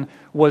mission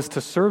was to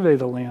survey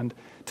the land,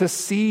 to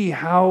see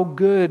how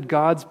good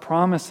God's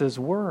promises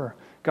were.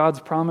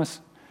 God's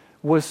promise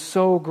was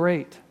so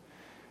great.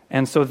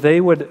 And so they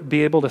would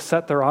be able to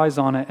set their eyes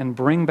on it and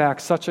bring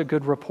back such a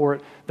good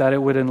report that it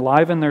would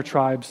enliven their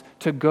tribes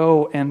to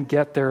go and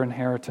get their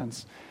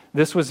inheritance.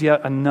 This was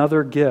yet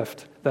another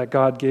gift that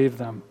God gave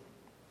them.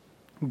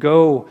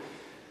 Go,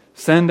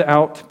 send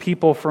out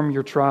people from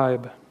your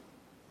tribe.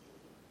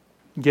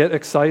 Get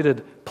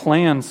excited,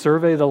 plan,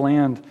 survey the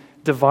land,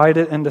 divide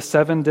it into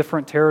 7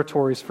 different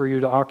territories for you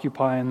to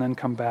occupy, and then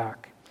come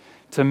back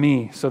to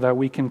me so that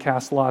we can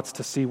cast lots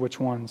to see which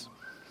ones,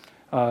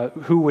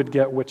 who would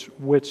get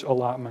which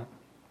allotment.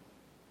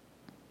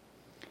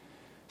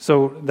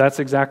 So that's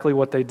exactly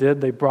what they did.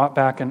 They brought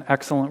back an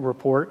excellent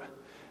report.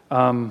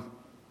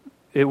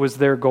 It was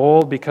their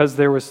goal, because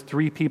there was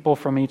 3 people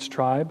from each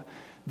tribe.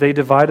 They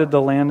divided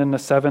the land into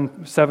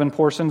seven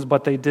portions,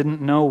 but they didn't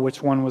know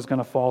which one was going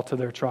to fall to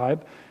their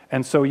tribe.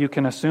 And so you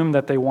can assume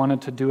that they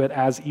wanted to do it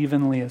as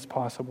evenly as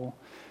possible,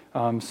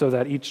 so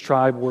that each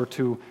tribe were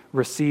to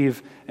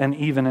receive an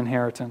even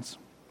inheritance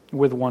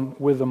with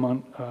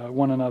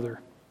one another.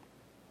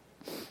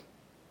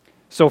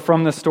 So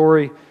from the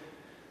story,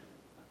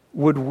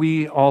 would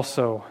we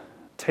also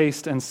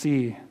taste and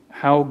see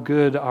how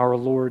good our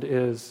Lord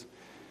is?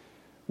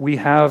 We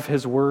have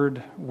His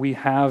Word. We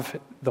have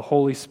the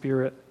Holy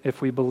Spirit.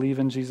 If we believe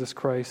in Jesus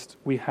Christ,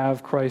 we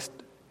have Christ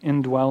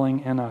indwelling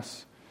in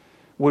us.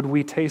 Would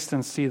we taste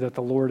and see that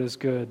the Lord is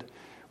good?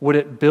 Would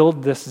it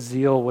build this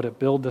zeal? Would it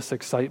build this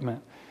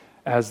excitement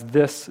as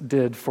this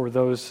did for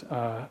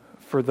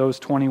those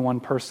 21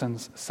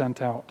 persons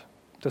sent out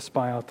to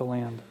spy out the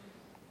land?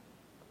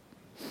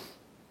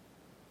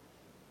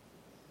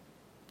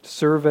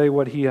 Survey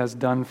what He has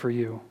done for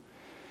you,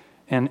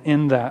 and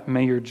in that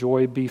may your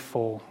joy be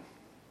full.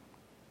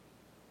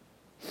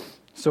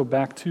 So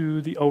back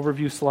to the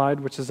overview slide,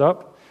 which is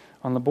up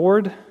on the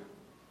board.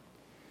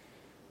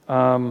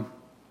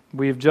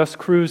 We've just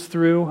cruised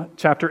through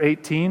chapter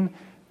 18.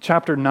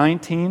 Chapter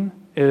 19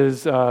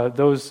 is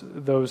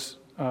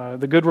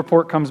the good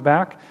report comes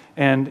back,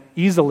 and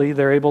easily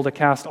they're able to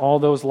cast all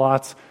those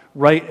lots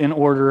right in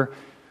order.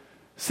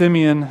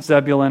 Simeon,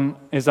 Zebulun,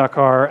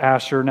 Issachar,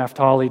 Asher,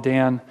 Naphtali,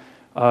 Dan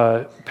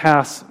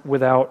pass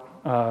without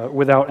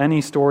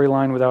any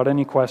storyline, without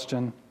any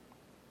question.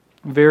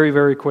 Very,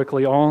 very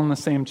quickly, all in the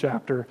same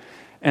chapter.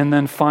 And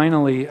then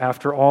finally,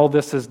 after all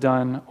this is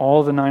done,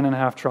 all the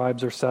 9.5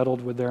 tribes are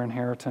settled with their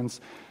inheritance.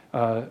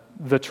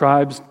 the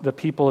tribes, the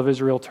people of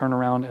Israel turn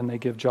around and they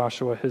give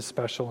Joshua his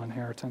special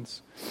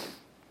inheritance.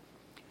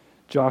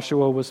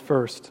 Joshua was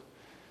first,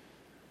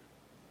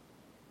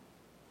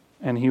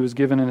 and he was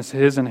given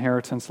his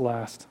inheritance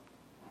last.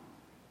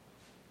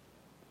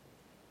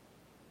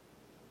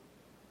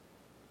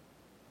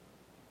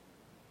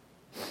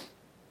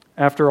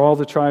 After all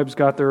the tribes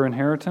got their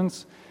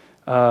inheritance,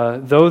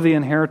 though the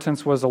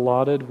inheritance was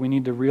allotted, we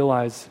need to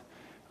realize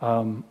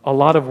a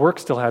lot of work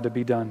still had to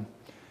be done.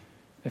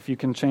 If you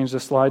can change the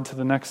slide to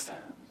the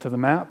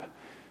map.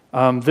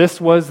 This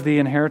was the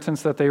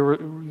inheritance that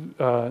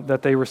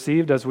they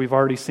received, as we've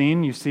already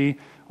seen. You see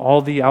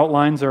all the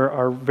outlines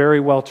are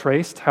very well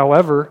traced.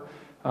 However,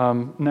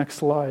 next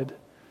slide.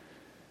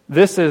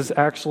 This is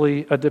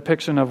actually a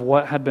depiction of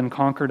what had been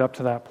conquered up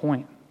to that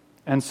point.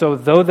 And so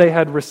though they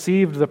had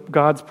received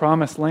God's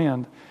promised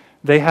land,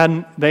 they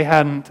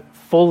hadn't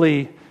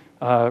fully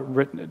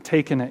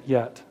taken it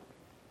yet.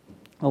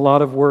 A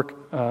lot of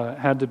work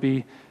had to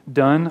be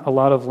done. A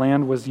lot of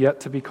land was yet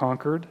to be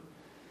conquered.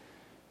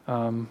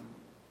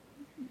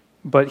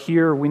 But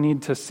here we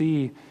need to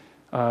see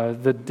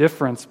the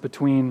difference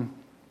between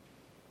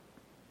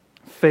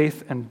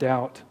faith and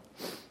doubt,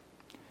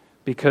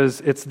 because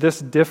it's this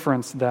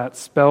difference that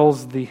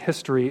spells the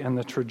history and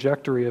the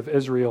trajectory of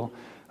Israel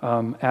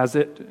as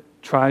it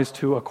tries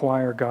to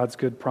acquire God's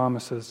good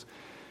promises.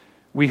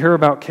 We hear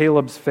about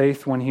Caleb's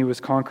faith when he was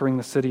conquering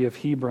the city of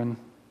Hebron.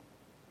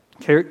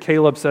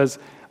 Caleb says,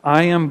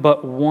 "I am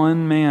but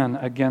one man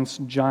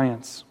against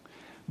giants,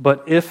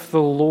 but if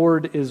the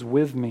Lord is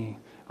with me,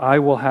 I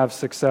will have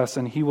success,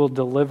 and he will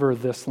deliver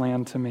this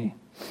land to me."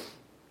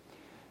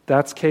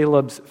 That's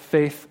Caleb's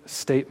faith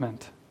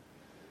statement.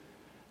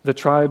 The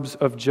tribes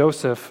of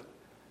Joseph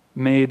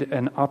made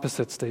an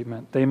opposite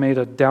statement. They made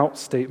a doubt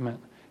statement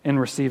in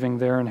receiving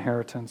their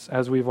inheritance,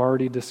 as we've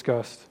already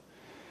discussed.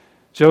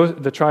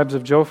 The tribes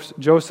of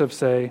Joseph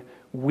say,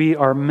 "We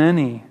are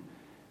many,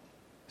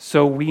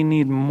 so we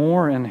need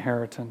more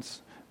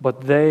inheritance,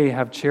 but they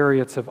have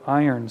chariots of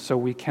iron, so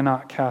we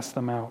cannot cast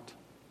them out."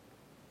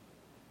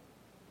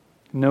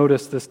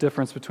 Notice this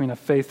difference between a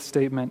faith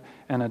statement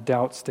and a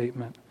doubt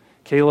statement.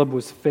 Caleb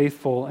was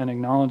faithful in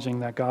acknowledging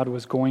that God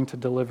was going to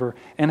deliver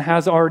and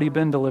has already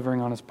been delivering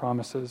on his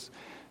promises.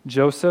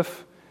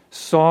 Joseph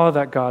saw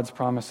that God's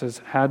promises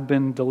had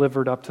been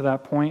delivered up to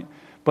that point,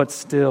 but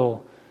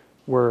still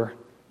were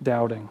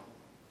doubting.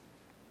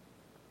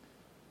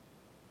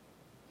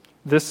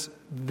 This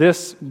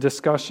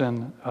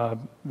discussion,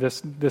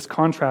 this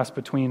contrast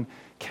between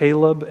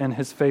Caleb and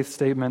his faith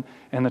statement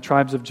and the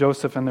tribes of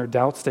Joseph and their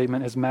doubt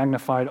statement is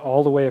magnified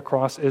all the way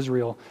across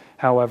Israel.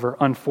 However,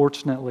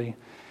 unfortunately,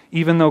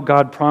 even though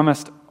God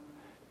promised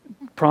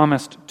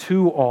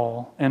to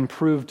all and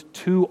proved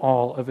to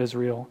all of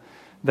Israel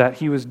that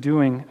he was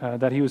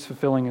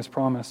fulfilling his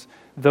promise,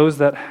 those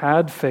that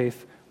had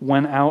faith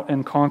went out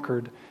and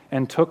conquered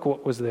and took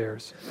what was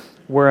theirs,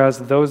 whereas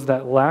those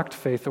that lacked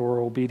faith or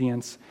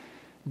obedience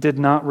did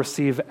not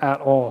receive at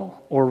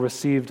all, or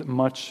received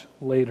much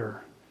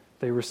later.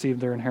 They received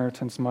their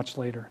inheritance much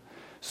later.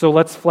 So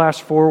let's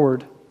flash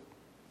forward.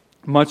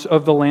 Much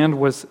of the land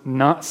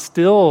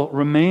still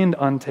remained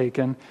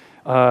untaken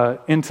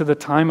into the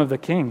time of the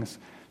kings.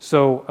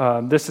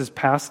 So this is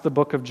past the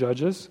book of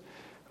Judges.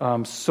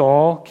 King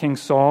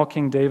Saul,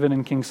 King David,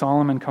 and King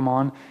Solomon come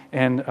on,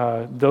 and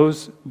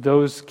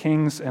those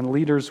kings and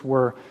leaders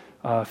were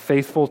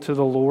faithful to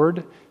the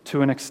Lord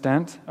to an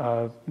extent,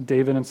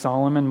 David and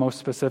Solomon most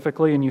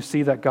specifically, and you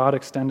see that God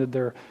extended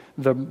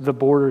the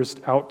borders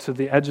out to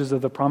the edges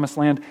of the promised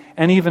land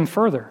and even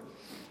further.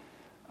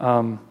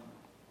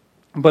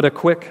 But a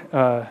quick,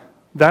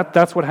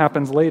 that's what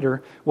happens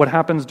later. What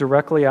happens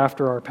directly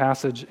after our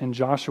passage in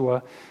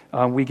Joshua,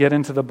 we get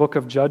into the book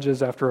of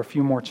Judges after a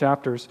few more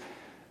chapters.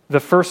 The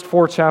first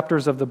 4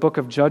 chapters of the book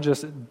of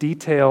Judges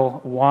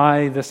detail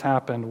why this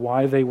happened,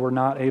 why they were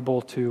not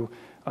able to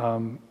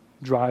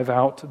drive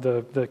out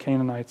the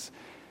Canaanites.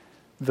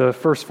 The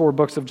first 4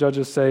 books of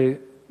Judges say,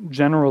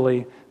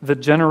 generally, the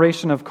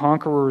generation of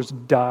conquerors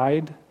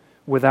died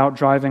without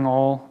driving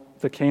all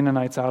the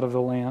Canaanites out of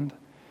the land.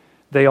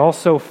 They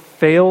also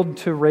failed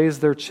to raise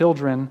their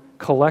children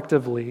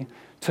collectively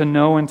to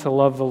know and to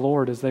love the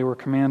Lord as they were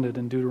commanded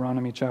in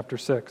Deuteronomy chapter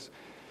 6,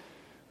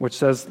 which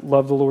says,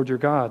 "Love the Lord your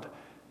God.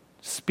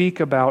 Speak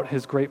about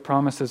his great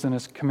promises and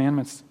his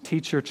commandments.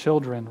 Teach your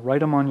children. Write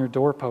them on your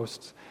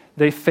doorposts."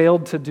 They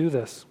failed to do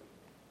this.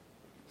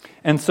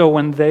 And so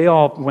when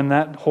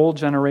that whole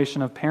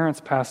generation of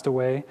parents passed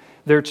away,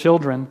 their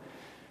children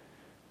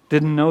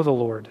didn't know the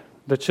Lord.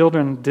 The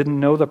children didn't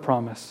know the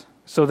promise.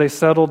 So they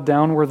settled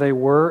down where they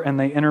were, and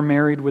they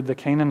intermarried with the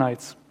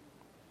Canaanites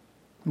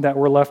that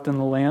were left in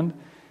the land,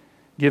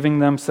 giving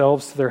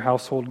themselves to their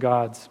household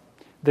gods.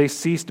 They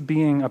ceased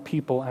being a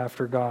people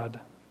after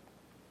God.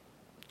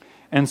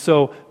 And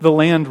so the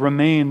land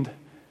remained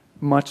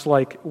much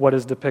like what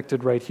is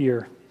depicted right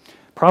here.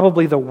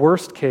 Probably the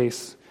worst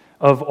case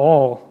of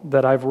all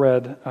that I've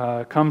read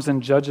comes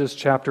in Judges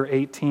chapter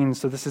 18.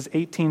 So this is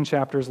 18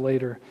 chapters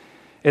later.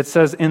 It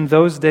says, in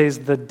those days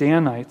the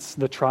Danites,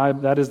 the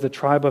tribe, that is the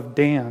tribe of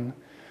Dan,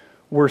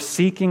 were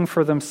seeking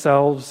for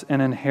themselves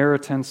an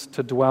inheritance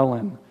to dwell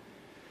in.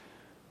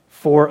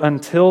 For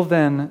until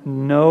then,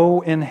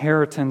 no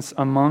inheritance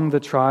among the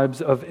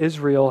tribes of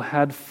Israel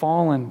had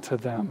fallen to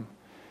them.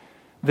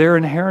 Their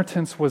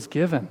inheritance was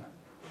given.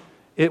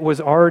 It was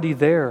already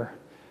there.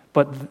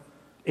 But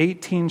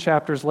 18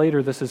 chapters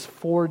later, this is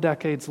 4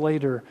 decades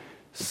later,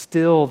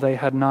 still they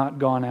had not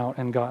gone out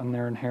and gotten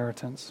their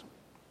inheritance.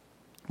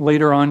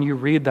 Later on, you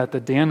read that the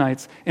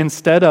Danites,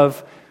 instead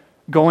of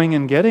going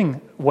and getting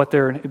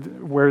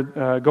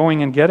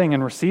going and getting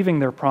and receiving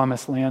their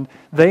promised land,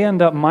 they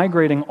end up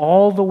migrating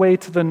all the way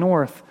to the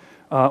north,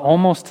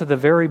 almost to the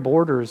very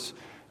borders,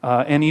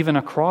 and even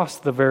across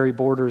the very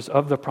borders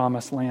of the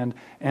promised land,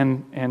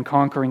 and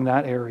conquering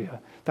that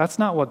area. That's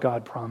not what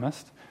God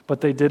promised,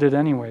 but they did it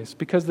anyways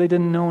because they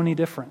didn't know any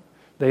different.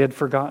 They had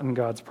forgotten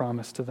God's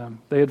promise to them.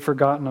 They had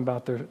forgotten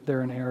about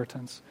their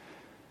inheritance.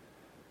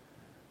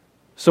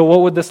 So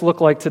what would this look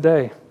like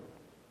today?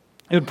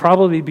 It would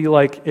probably be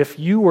like if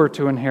you were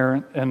to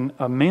inherit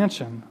a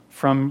mansion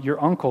from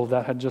your uncle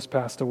that had just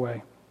passed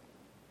away.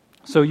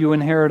 So you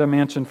inherit a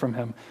mansion from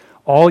him.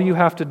 All you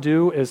have to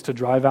do is to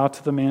drive out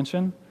to the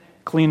mansion,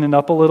 clean it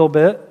up a little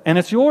bit, and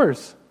it's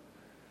yours.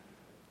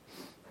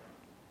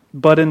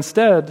 But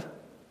instead,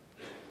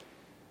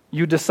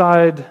 you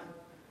decide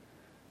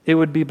it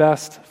would be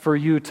best for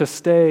you to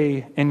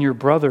stay in your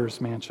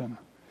brother's mansion,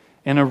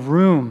 in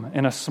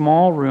a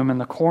small room in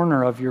the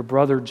corner of your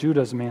brother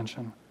Judah's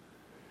mansion.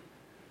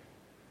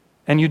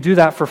 And you do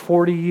that for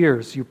 40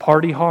 years. You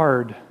party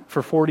hard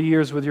for 40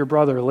 years with your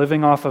brother,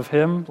 living off of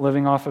him,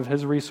 living off of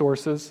his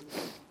resources.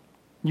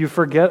 You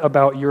forget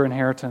about your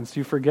inheritance.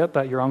 You forget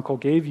that your uncle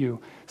gave you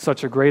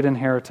such a great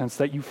inheritance,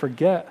 that you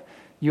forget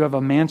you have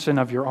a mansion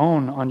of your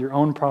own on your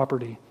own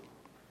property.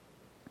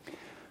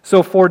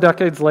 So 4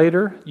 decades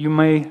later, you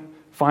may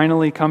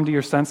finally come to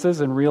your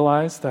senses and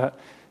realize that,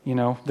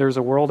 there's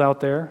a world out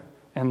there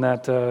and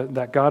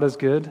that God is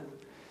good.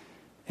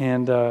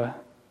 And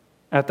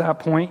at that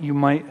point, you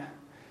might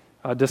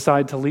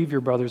decide to leave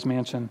your brother's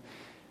mansion.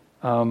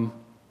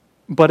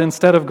 But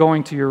instead of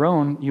going to your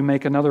own, you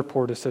make another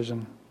poor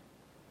decision.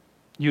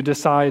 You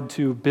decide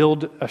to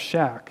build a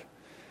shack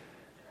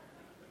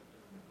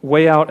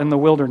way out in the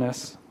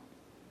wilderness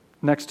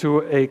next to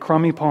a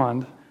crummy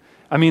pond.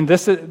 I mean,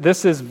 this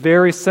is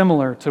very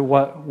similar to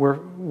what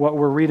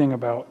we're reading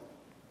about.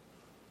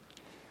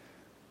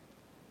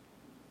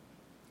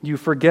 You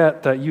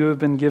forget that you have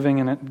been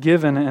given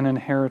an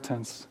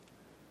inheritance.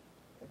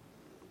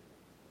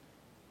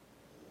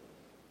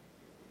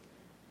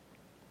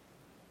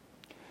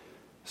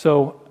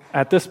 So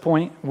at this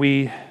point,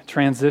 we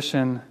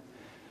transition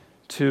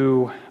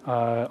to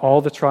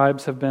all the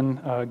tribes have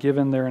been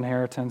given their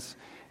inheritance.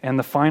 And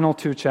the final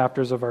 2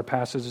 chapters of our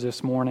passage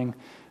this morning,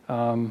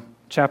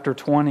 chapter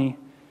 20,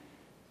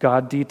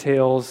 God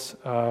details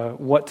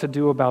what to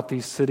do about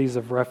these cities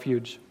of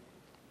refuge.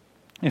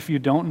 If you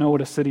don't know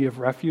what a city of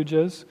refuge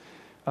is,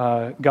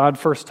 God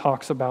first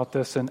talks about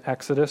this in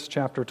Exodus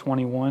chapter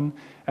 21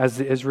 as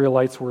the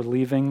Israelites were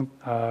leaving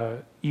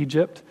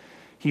Egypt.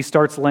 He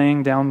starts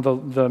laying down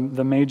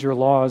the major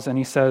laws, and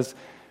he says,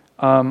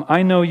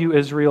 I know you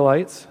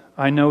Israelites.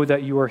 I know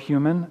that you are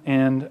human,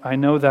 and I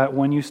know that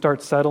when you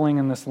start settling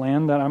in this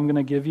land that I'm going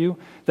to give you,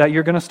 that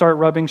you're going to start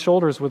rubbing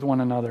shoulders with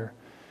one another.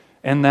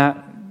 And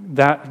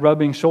that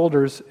rubbing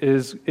shoulders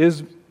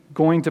is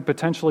going to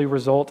potentially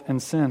result in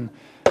sin.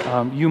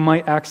 You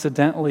might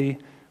accidentally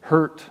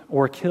hurt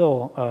or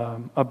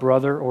kill a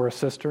brother or a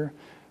sister,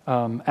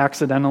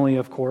 accidentally,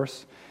 of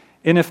course.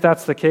 And if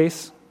that's the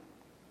case,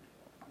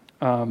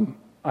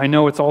 I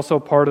know it's also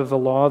part of the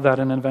law that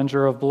an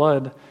avenger of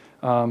blood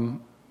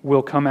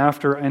will come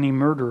after any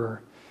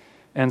murderer.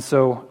 And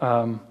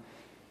so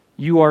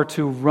you are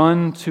to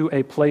run to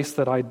a place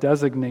that I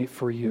designate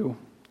for you,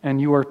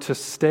 and you are to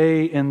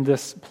stay in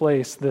this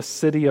place, this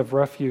city of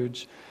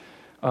refuge,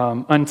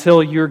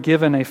 until you're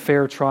given a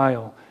fair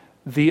trial.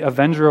 The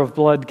avenger of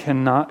blood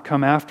cannot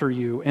come after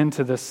you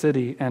into this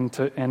city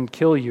and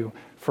kill you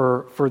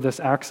for this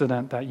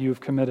accident that you've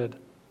committed.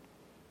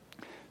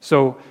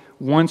 So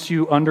once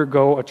you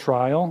undergo a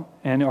trial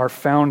and are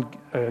found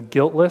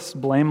guiltless,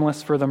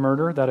 blameless for the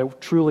murder, that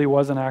it truly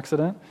was an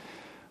accident,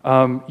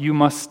 you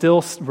must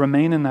still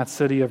remain in that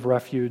city of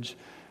refuge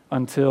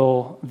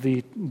until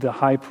the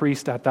high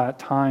priest at that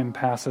time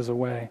passes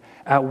away,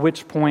 at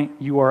which point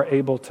you are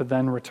able to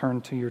then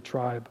return to your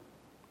tribe.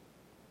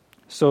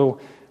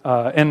 So,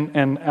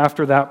 and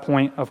after that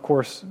point, of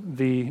course,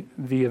 the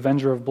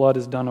avenger of blood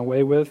is done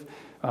away with.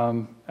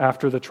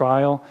 After the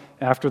trial,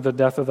 after the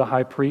death of the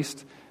high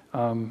priest,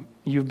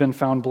 you've been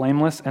found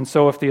blameless. And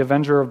so if the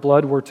avenger of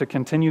blood were to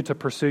continue to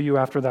pursue you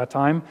after that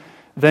time,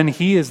 then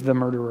he is the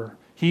murderer.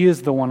 He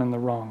is the one in the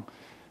wrong.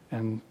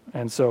 And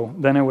so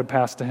then it would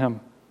pass to him.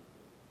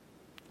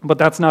 But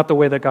that's not the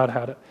way that God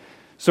had it.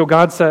 So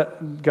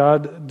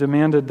God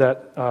demanded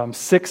that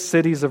 6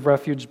 cities of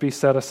refuge be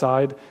set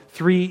aside,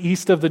 3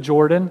 east of the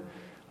Jordan.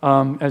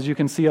 As you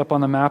can see up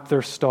on the map,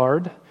 they're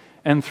starred,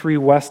 and 3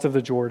 west of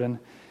the Jordan.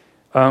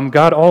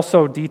 God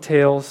also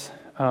details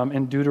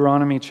in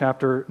Deuteronomy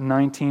chapter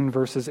 19,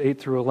 verses 8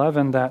 through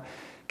 11, that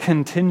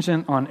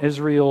contingent on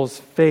Israel's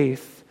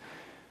faith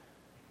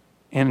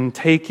in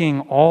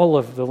taking all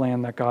of the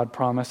land that God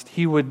promised,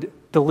 he would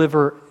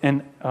deliver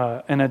an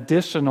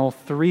additional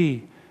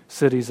 3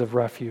 cities of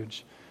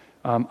refuge.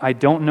 I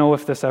don't know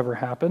if this ever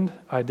happened.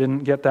 I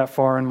didn't get that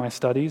far in my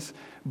studies,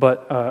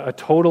 but a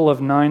total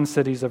of 9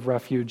 cities of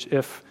refuge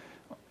if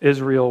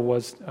Israel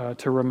was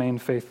to remain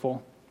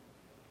faithful.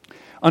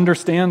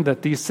 Understand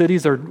that these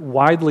cities are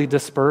widely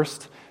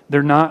dispersed.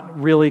 They're not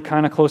really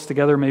kind of close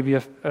together. Maybe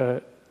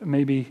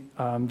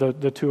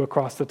the 2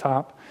 across the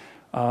top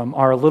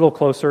are a little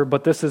closer,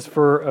 but this is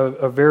for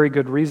a very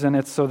good reason.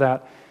 It's so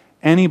that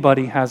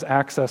anybody has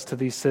access to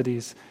these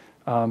cities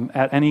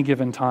at any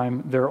given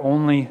time. They're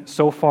only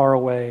so far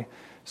away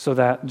so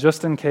that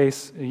just in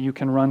case you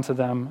can run to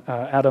them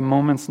at a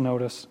moment's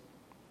notice.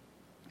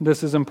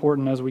 This is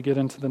important as we get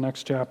into the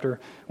next chapter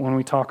when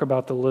we talk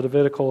about the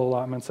Levitical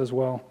allotments as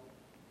well.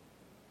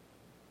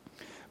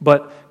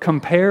 But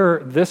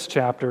compare this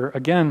chapter,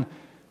 again,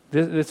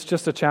 it's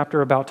just a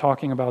chapter about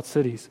talking about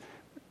cities.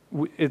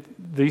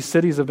 These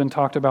cities have been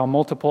talked about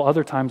multiple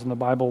other times in the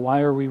Bible. Why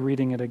are we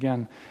reading it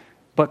again?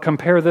 But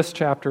compare this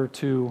chapter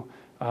to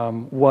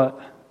what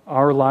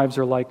our lives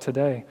are like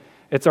today.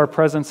 It's our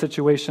present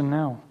situation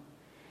now.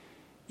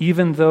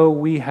 Even though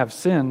we have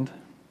sinned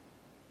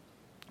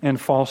and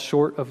fall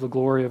short of the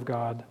glory of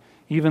God,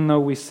 even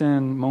though we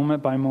sin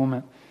moment by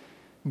moment,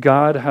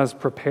 God has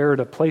prepared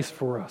a place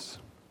for us.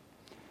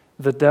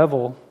 The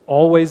devil,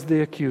 always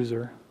the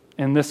accuser,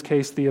 in this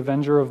case the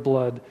avenger of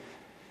blood,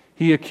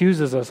 he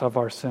accuses us of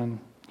our sin.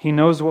 He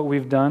knows what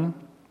we've done,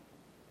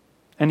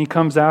 and he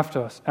comes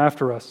after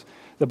us.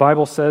 The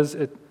Bible says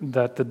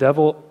that the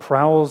devil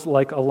prowls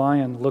like a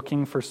lion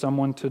looking for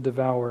someone to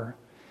devour.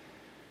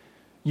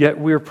 Yet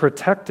we're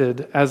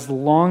protected as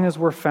long as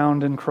we're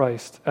found in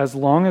Christ. As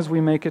long as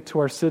we make it to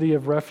our city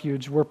of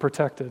refuge, we're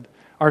protected.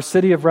 Our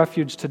city of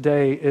refuge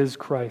today is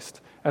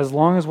Christ. As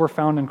long as we're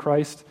found in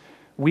Christ,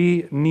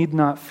 we need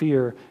not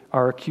fear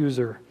our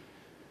accuser,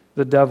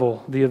 the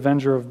devil, the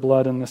avenger of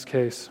blood in this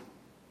case.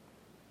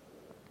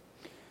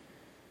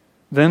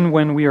 Then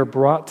when we are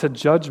brought to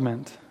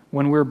judgment,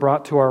 when we're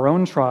brought to our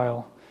own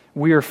trial,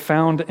 we are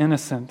found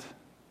innocent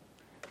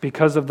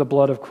because of the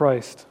blood of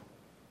Christ.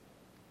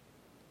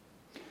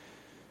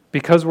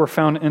 Because we're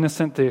found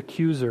innocent, the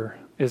accuser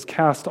is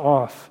cast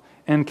off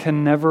and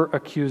can never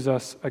accuse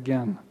us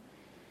again.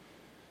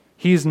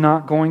 He's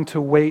not going to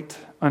wait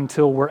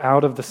until we're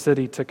out of the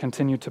city to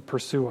continue to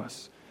pursue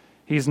us.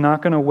 He's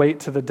not going to wait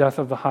to the death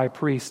of the high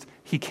priest.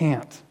 He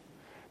can't,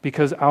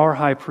 because our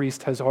high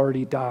priest has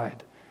already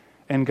died,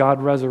 and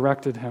God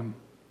resurrected him.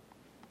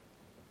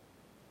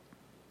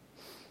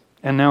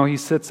 And now he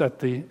sits at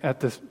the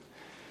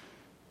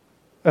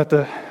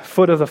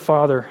foot of the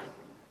Father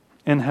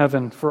in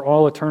heaven for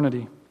all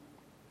eternity.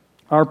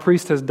 Our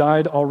priest has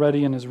died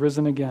already and is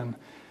risen again.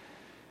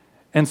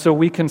 And so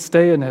we can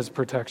stay in his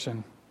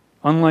protection.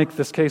 Unlike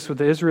this case with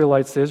the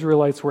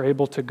Israelites were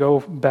able to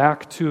go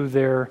back to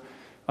their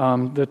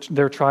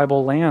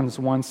tribal lands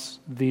once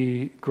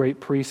the great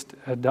priest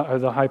or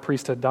the high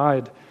priest had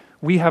died.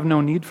 We have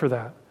no need for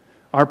that.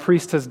 Our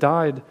priest has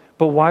died,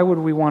 but why would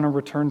we want to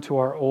return to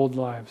our old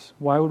lives?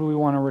 Why would we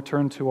want to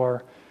return to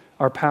our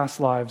past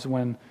lives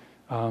when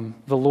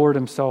the Lord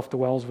himself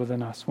dwells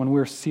within us, when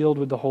we're sealed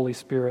with the Holy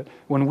Spirit,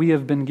 when we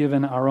have been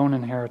given our own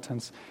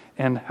inheritance,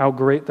 and how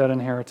great that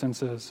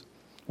inheritance is?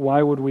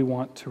 Why would we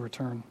want to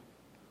return?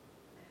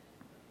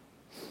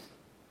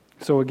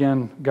 So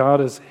again, God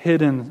has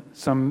hidden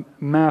some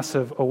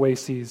massive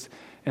oases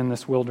in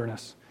this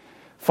wilderness.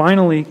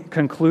 Finally,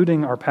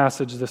 concluding our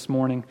passage this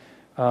morning,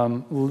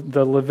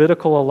 the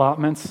Levitical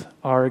allotments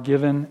are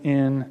given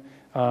in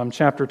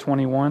chapter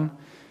 21.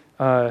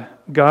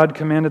 God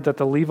commanded that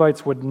the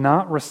Levites would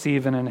not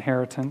receive an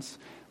inheritance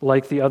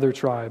like the other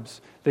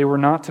tribes. They were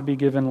not to be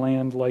given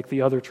land like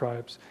the other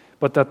tribes,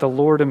 but that the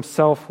Lord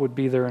himself would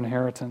be their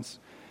inheritance.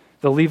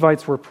 The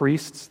Levites were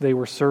priests. They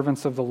were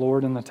servants of the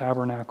Lord in the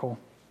tabernacle.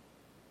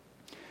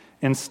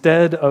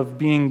 Instead of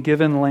being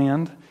given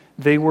land,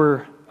 they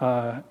were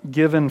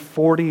given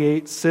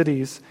 48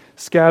 cities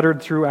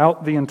scattered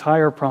throughout the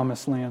entire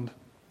promised land.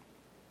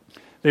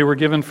 They were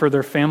given for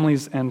their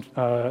families and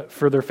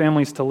for their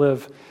families to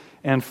live,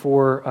 and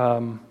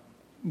for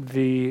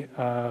the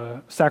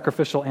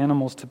sacrificial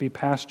animals to be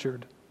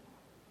pastured.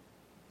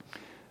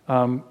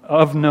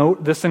 Of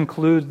note,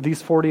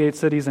 these 48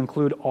 cities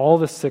include all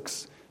the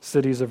 6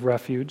 cities of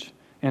refuge,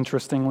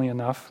 interestingly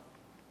enough.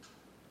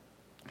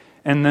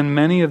 And then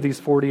many of these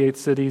 48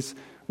 cities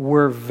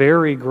were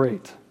very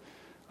great.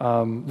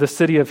 The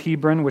city of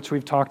Hebron, which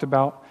we've talked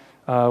about,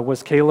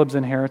 was Caleb's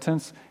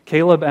inheritance.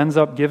 Caleb ends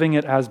up giving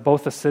it as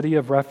both a city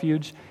of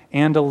refuge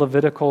and a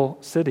Levitical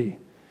city.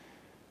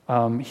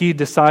 He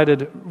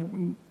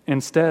decided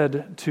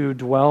instead to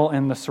dwell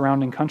in the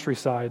surrounding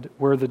countryside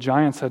where the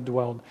giants had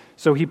dwelled.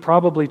 So he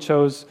probably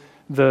chose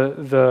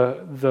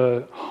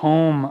the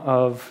home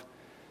of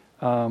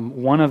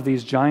one of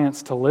these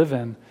giants to live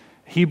in.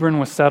 Hebron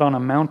was set on a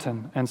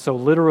mountain, and so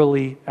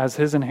literally, as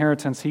his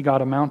inheritance, he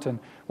got a mountain.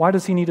 Why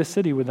does he need a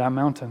city with that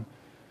mountain?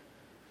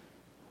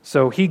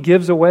 So he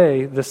gives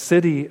away the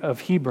city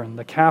of Hebron,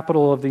 the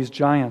capital of these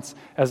giants,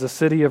 as a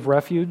city of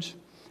refuge,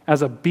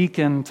 as a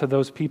beacon to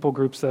those people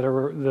groups that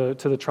are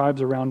to the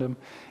tribes around him,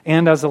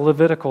 and as a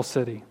Levitical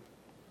city.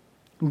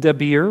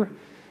 Debir,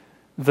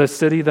 the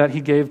city that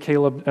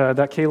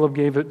Caleb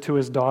gave it to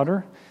his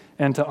daughter,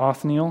 and to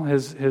Othniel,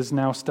 his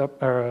now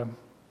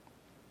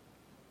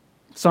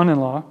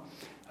son-in-law,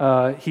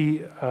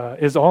 he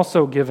is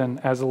also given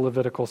as a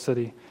Levitical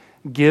city.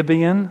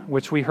 Gibeon,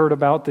 which we heard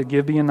about, the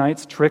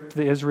Gibeonites tricked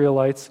the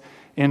Israelites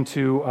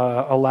into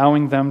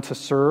allowing them to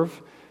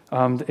serve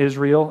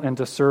Israel and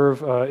to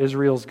serve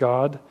Israel's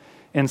God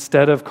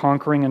instead of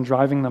conquering and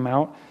driving them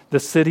out. The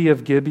city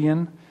of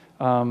Gibeon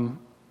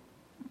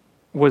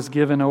was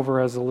given over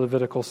as a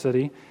Levitical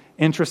city.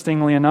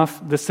 Interestingly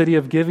enough, the city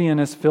of Gibeon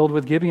is filled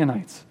with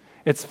Gibeonites.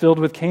 It's filled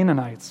with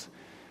Canaanites.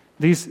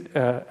 These,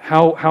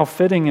 how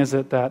fitting is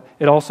it that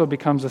it also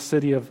becomes a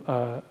city of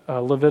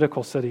a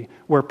Levitical city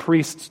where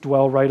priests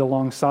dwell right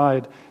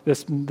alongside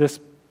this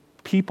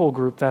people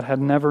group that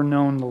had never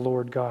known the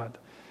Lord God.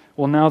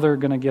 Well, now they're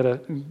going to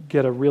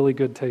get a really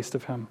good taste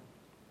of Him.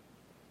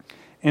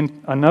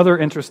 And another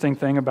interesting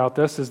thing about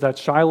this is that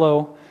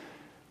Shiloh,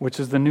 which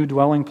is the new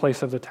dwelling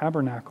place of the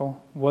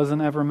tabernacle,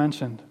 wasn't ever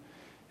mentioned.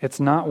 It's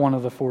not one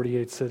of the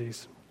 48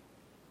 cities.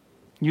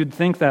 You'd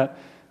think that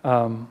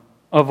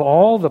of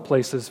all the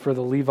places for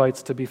the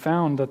Levites to be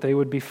found, that they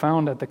would be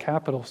found at the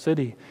capital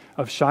city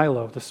of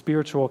Shiloh, the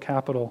spiritual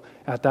capital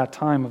at that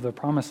time of the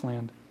Promised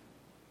Land.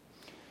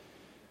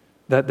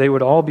 That they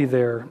would all be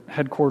there,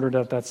 headquartered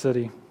at that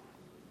city.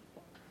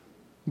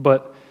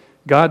 But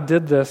God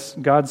did this.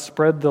 God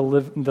spread the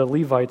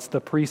Levites,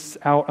 the priests,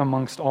 out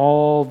amongst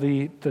all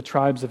the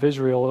tribes of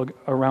Israel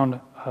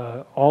around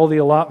all the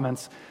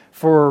allotments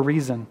for a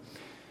reason.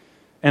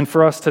 And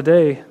for us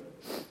today,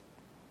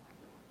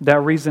 that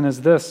reason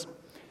is this.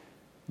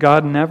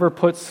 God never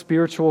puts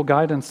spiritual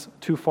guidance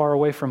too far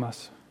away from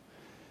us.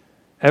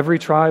 Every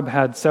tribe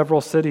had several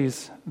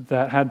cities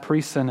that had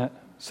priests in it,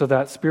 so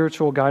that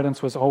spiritual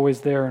guidance was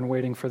always there and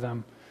waiting for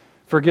them.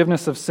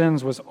 Forgiveness of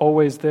sins was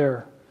always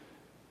there,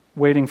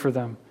 waiting for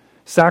them.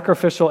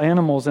 Sacrificial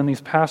animals in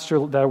these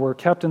that were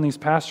kept in these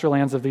pasture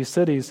lands of these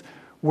cities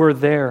were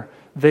there.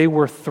 They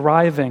were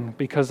thriving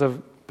because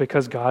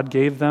God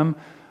gave them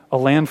a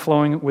land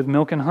flowing with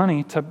milk and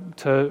honey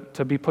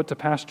to be put to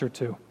pasture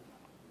to.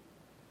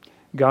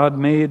 God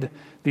made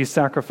these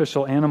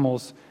sacrificial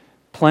animals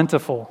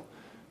plentiful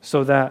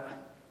so that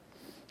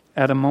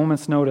at a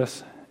moment's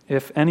notice,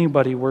 if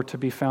anybody were to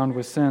be found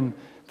with sin,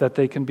 that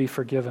they can be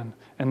forgiven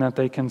and that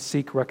they can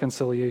seek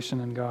reconciliation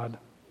in God.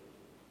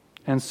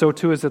 And so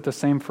too is it the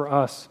same for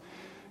us.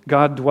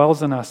 God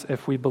dwells in us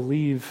if we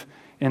believe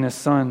in His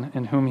Son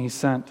in whom He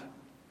sent.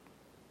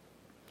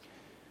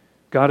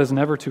 God is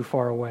never too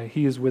far away.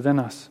 He is within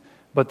us.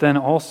 But then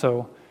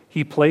also,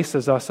 He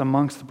places us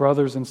amongst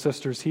brothers and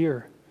sisters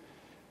here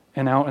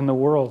and out in the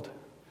world.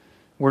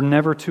 We're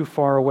never too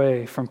far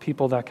away from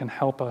people that can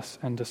help us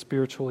and to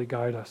spiritually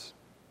guide us.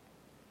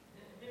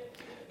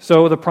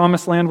 So the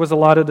promised land was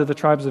allotted to the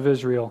tribes of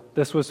Israel.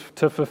 This was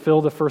to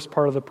fulfill the first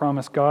part of the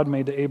promise God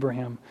made to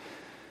Abraham,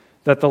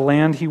 that the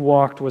land he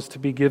walked was to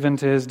be given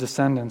to his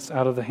descendants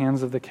out of the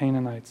hands of the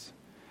Canaanites.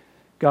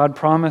 God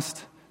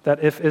promised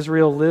that if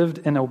Israel lived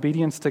in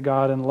obedience to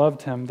God and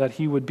loved Him, that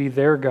He would be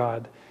their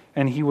God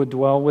and He would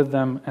dwell with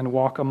them and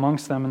walk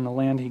amongst them in the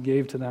land He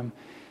gave to them.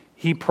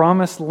 The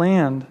promised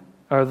land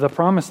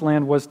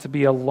was to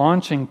be a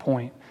launching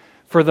point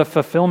for the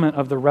fulfillment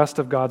of the rest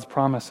of God's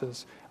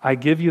promises. I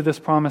give you this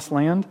promised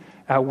land,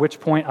 at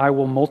which point I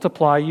will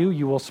multiply you.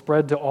 You will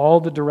spread to all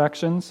the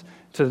directions,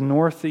 to the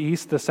north, the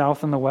east, the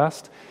south, and the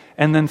west.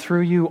 And then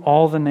through you,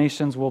 all the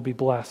nations will be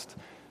blessed.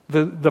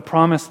 The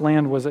promised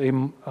land was a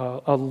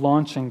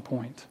launching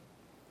point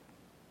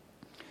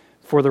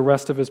for the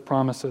rest of His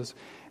promises.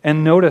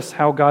 And notice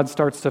how God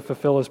starts to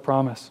fulfill His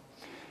promise.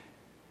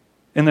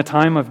 In the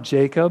time of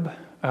Jacob,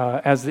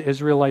 as the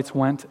Israelites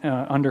went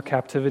under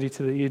captivity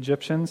to the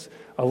Egyptians,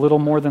 a little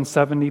more than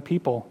 70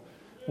 people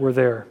were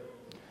there.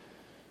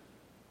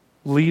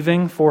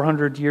 Leaving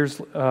 400 years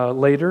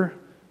later,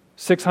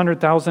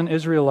 600,000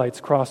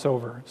 Israelites cross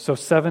over. So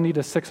 70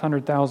 to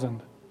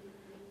 600,000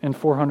 in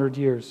 400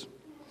 years.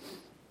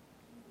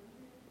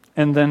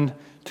 And then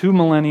 2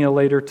 millennia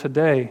later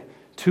today,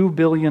 2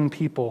 billion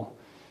people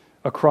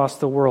across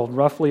the world,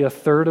 roughly a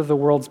third of the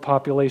world's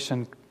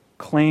population,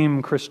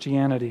 claim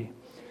Christianity.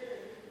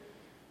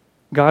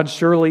 God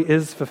surely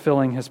is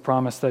fulfilling His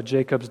promise that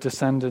Jacob's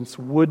descendants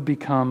would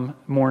become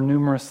more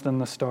numerous than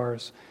the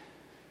stars.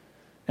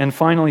 And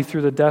finally,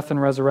 through the death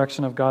and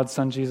resurrection of God's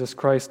Son, Jesus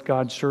Christ,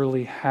 God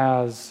surely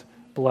has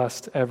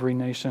blessed every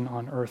nation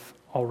on earth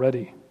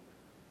already.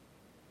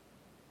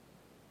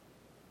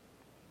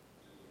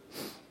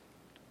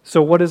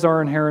 So what is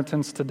our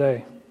inheritance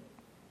today?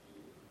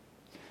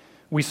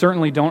 We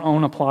certainly don't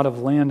own a plot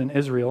of land in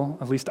Israel.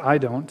 At least I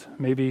don't.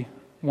 Maybe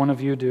one of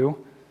you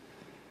do.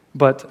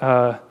 But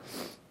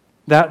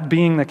that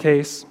being the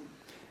case,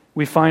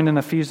 We find in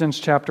Ephesians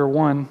chapter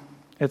 1,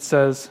 it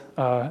says,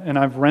 and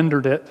I've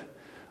rendered it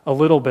a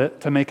little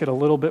bit to make it a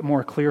little bit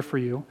more clear for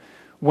you,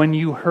 when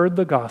you heard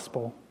the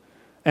gospel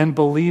and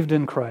believed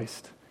in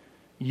Christ,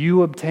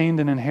 you obtained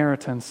an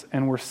inheritance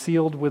and were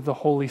sealed with the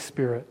Holy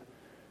Spirit,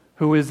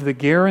 who is the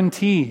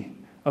guarantee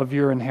of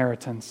your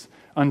inheritance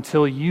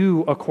until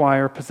you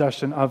acquire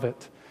possession of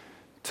it,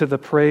 to the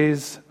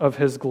praise of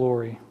His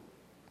glory.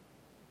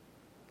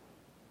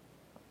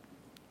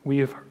 We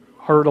have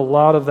heard a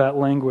lot of that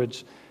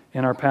language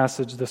in our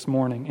passage this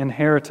morning.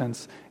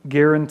 Inheritance,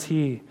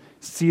 guarantee,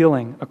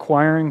 sealing,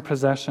 acquiring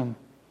possession,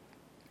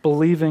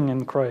 believing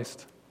in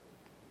Christ,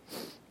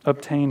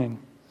 obtaining.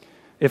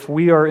 If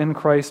we are in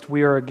Christ,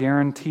 we are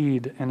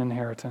guaranteed an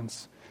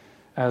inheritance,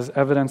 as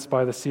evidenced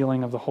by the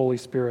sealing of the Holy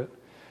Spirit.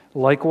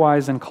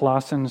 Likewise, in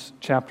Colossians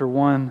chapter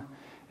 1,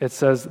 it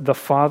says, the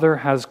Father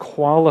has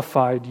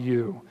qualified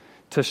you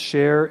to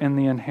share in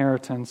the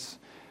inheritance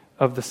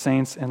of the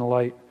saints in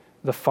light.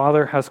 The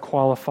Father has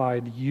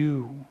qualified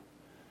you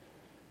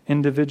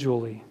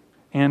individually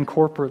and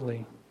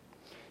corporately.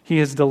 He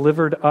has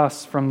delivered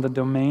us from the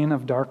domain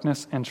of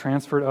darkness and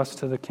transferred us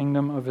to the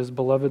kingdom of His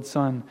beloved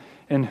Son,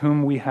 in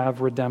whom we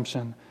have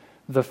redemption,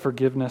 the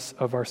forgiveness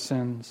of our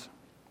sins.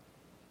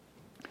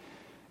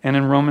 And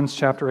in Romans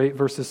chapter 8,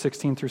 verses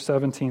 16 through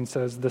 17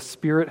 says, the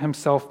Spirit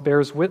Himself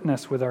bears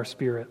witness with our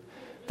spirit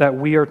that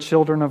we are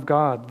children of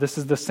God. This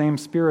is the same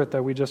Spirit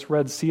that we just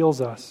read seals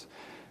us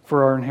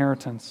for our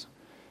inheritance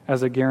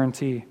as a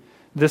guarantee.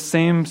 This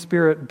same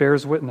Spirit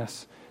bears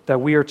witness that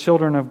we are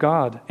children of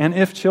God. And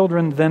if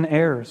children, then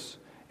heirs.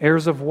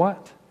 Heirs of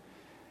what?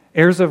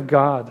 Heirs of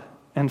God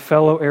and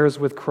fellow heirs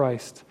with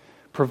Christ,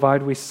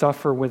 provided we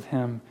suffer with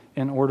Him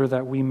in order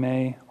that we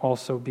may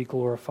also be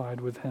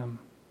glorified with Him.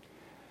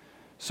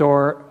 So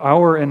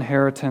our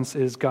inheritance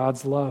is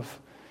God's love.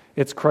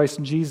 It's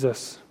Christ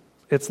Jesus.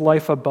 It's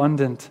life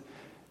abundant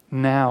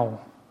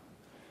now,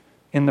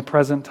 in the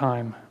present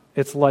time.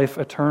 It's life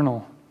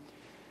eternal.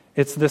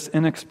 It's this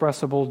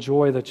inexpressible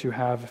joy that you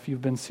have if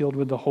you've been sealed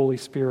with the Holy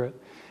Spirit.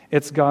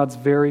 It's God's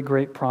very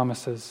great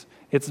promises.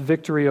 It's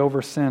victory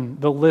over sin.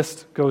 The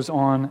list goes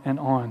on and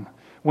on.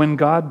 When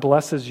God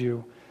blesses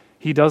you,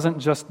 He doesn't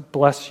just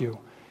bless you.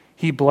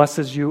 He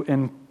blesses you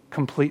in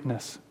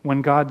completeness.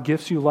 When God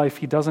gives you life,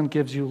 He doesn't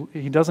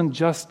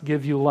just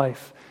give you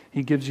life.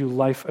 He gives you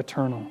life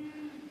eternal.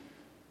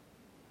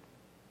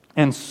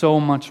 And so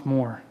much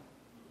more.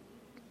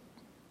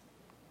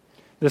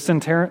 This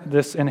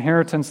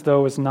inheritance,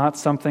 though, is not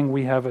something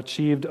we have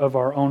achieved of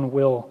our own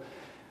will.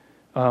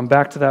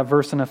 Back to that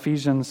verse in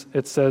Ephesians,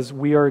 it says,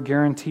 we are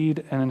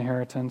guaranteed an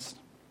inheritance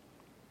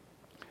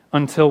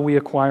until we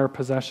acquire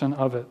possession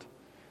of it.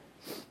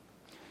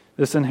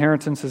 This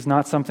inheritance is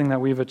not something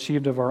that we've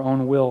achieved of our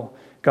own will.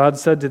 God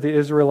said to the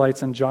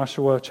Israelites in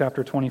Joshua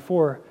chapter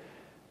 24,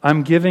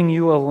 I'm giving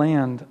you a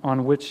land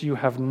on which you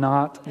have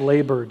not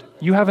labored.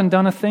 You haven't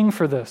done a thing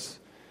for this,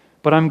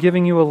 but I'm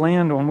giving you a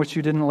land on which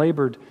you didn't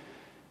labor.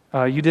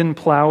 You didn't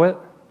plow it.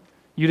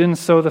 You didn't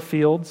sow the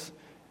fields.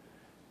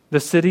 The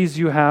cities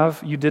you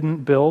have, you didn't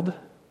build.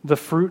 The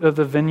fruit of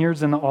the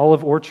vineyards and the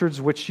olive orchards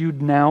which you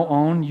now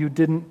own, you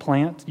didn't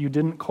plant. You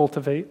didn't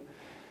cultivate.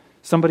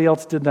 Somebody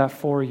else did that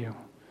for you.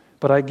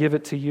 But I give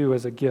it to you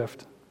as a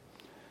gift.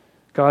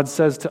 God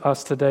says to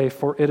us today,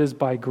 for it is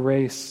by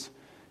grace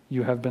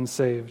you have been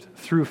saved,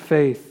 through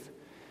faith.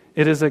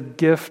 It is a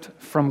gift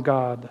from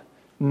God,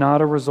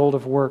 not a result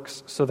of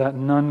works, so that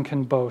none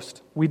can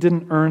boast. We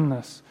didn't earn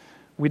this.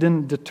 We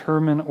didn't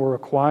determine or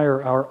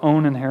acquire our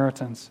own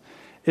inheritance.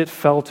 It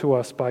fell to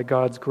us by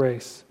God's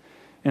grace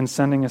in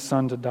sending His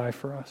Son to die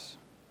for us.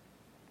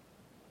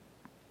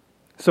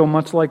 So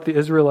much like the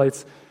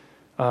Israelites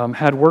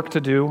had work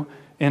to do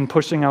in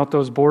pushing out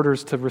those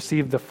borders to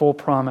receive the full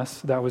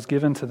promise that was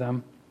given to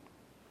them,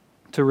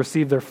 to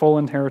receive their full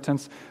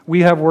inheritance,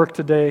 we have work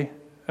today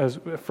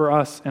for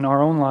us in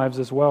our own lives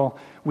as well.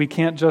 We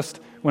can't just,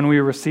 when we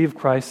receive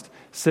Christ,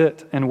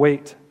 sit and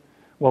wait.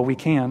 Well, we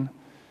can.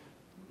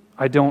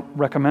 I don't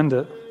recommend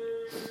it.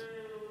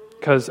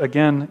 Because,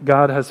 again,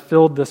 God has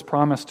filled this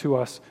promise to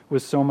us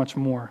with so much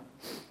more.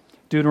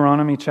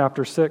 Deuteronomy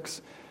chapter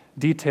 6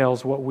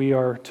 details what we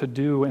are to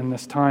do in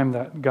this time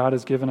that God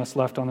has given us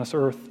left on this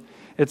earth.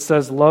 It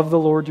says, love the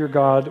Lord your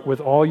God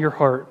with all your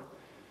heart,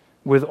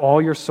 with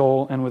all your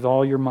soul, and with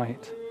all your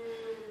might.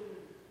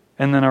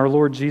 And then our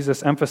Lord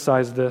Jesus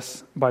emphasized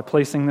this by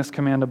placing this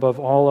command above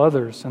all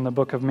others in the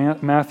book of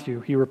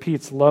Matthew. He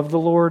repeats, love the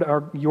Lord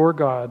your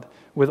God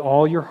with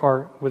all your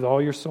heart, with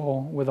all your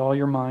soul, with all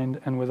your mind,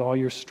 and with all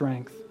your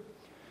strength.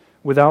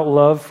 Without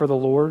love for the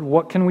Lord,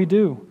 what can we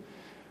do?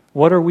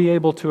 What are we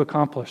able to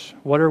accomplish?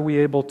 What are we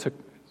able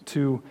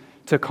to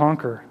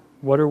conquer?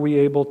 What are we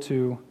able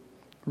to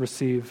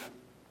receive?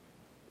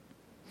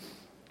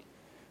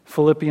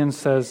 Philippians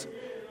says,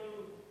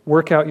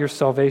 work out your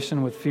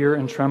salvation with fear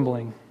and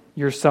trembling.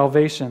 Your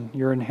salvation,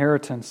 your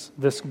inheritance,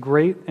 this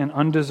great and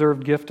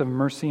undeserved gift of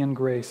mercy and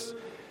grace.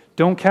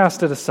 Don't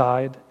cast it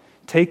aside.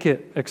 Take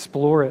it,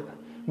 explore it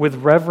with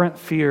reverent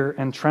fear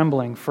and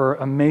trembling for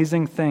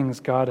amazing things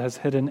God has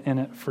hidden in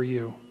it for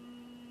you.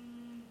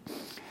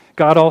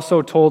 God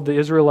also told the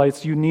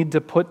Israelites, you need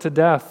to put to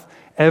death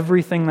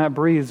everything that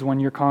breathes when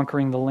you're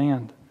conquering the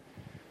land.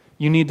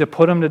 You need to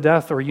put them to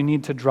death, or you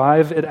need to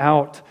drive it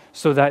out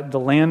so that the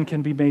land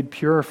can be made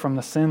pure from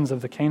the sins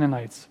of the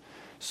Canaanites.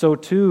 So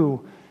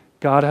too,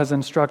 God has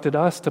instructed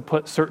us to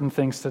put certain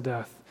things to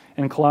death.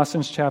 In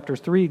Colossians chapter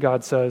 3,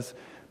 God says,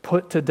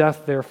 put to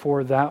death,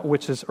 therefore, that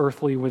which is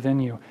earthly within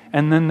you.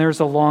 And then there's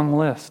a long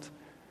list.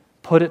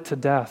 Put it to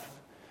death.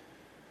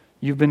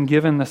 You've been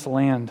given this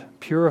land.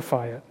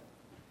 Purify it.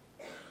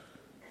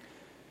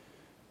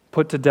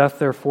 Put to death,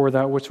 therefore,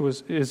 that which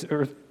is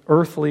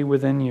earthly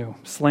within you.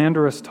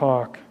 Slanderous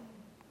talk,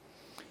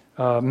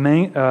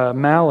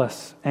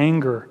 malice,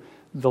 anger.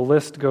 The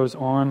list goes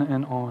on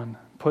and on.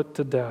 Put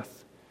to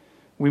death.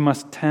 We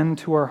must tend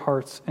to our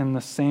hearts in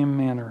the same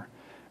manner.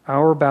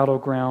 Our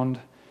battleground,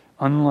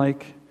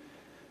 unlike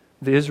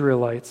the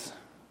Israelites,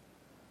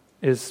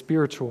 is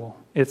spiritual.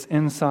 It's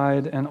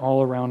inside and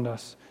all around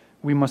us.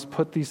 We must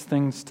put these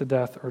things to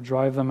death or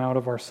drive them out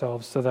of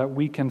ourselves so that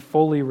we can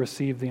fully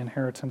receive the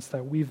inheritance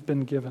that we've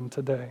been given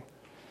today.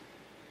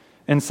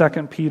 In 2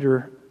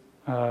 Peter,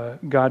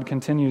 God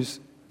continues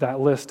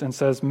that list and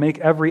says, make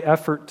every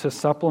effort to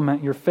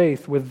supplement your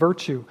faith with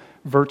virtue,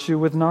 virtue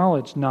with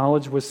knowledge,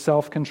 knowledge with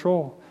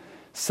self-control,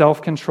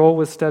 self-control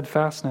with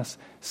steadfastness,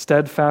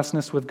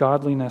 steadfastness with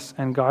godliness,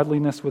 and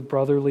godliness with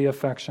brotherly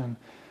affection,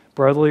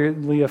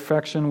 brotherly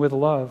affection with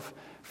love.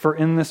 For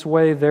in this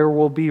way there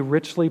will be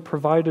richly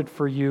provided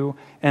for you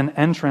an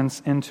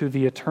entrance into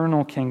the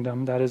eternal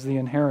kingdom, that is the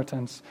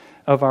inheritance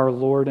of our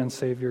Lord and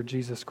Savior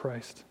Jesus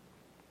Christ.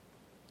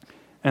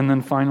 And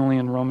then finally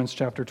in Romans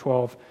chapter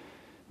 12,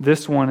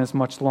 this one is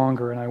much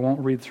longer, and I won't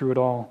read through it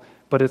all,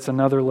 but it's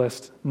another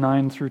list,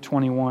 9 through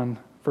 21.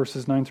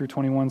 Verses 9 through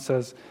 21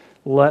 says,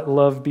 let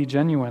love be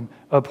genuine.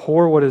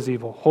 Abhor what is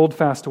evil. Hold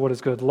fast to what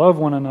is good. Love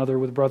one another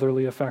with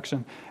brotherly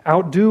affection.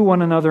 Outdo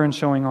one another in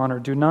showing honor.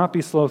 Do not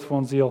be slothful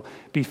in zeal.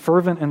 Be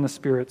fervent in the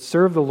Spirit.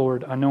 Serve the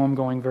Lord. I know I'm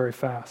going very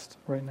fast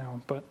right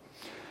now, but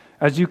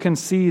as you can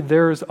see,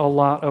 there's a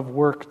lot of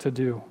work to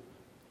do.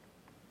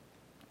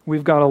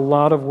 We've got a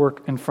lot of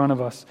work in front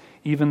of us,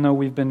 even though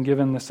we've been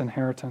given this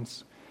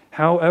inheritance.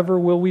 However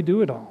will we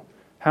do it all?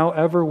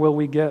 However will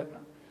we get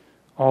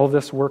all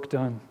this work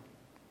done?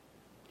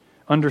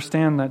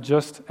 Understand that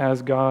just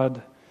as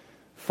God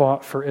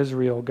fought for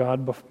Israel,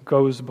 God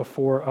goes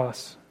before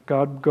us.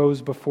 God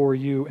goes before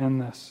you in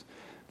this.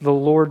 The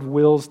Lord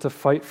wills to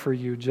fight for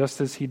you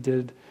just as he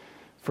did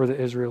for the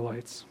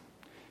Israelites.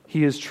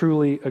 He is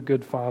truly a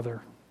good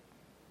Father.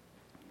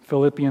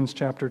 Philippians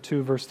chapter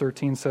 2, verse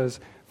 13 says,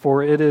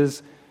 for it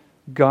is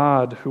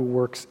God who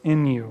works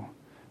in you,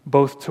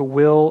 both to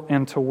will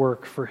and to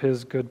work for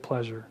his good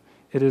pleasure.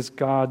 It is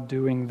God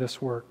doing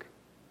this work.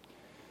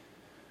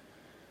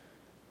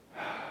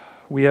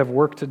 We have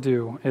work to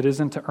do. It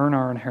isn't to earn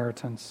our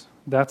inheritance.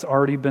 That's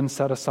already been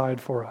set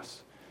aside for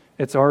us.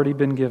 It's already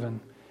been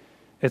given.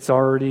 It's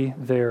already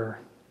there.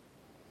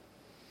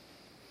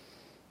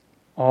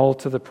 All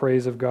to the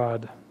praise of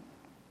God.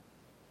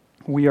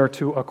 We are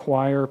to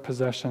acquire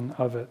possession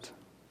of it.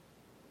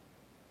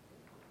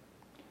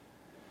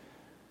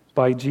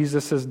 By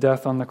Jesus'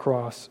 death on the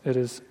cross, it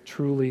is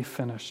truly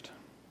finished.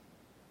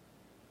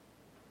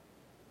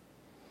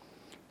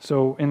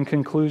 So in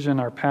conclusion,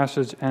 our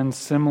passage ends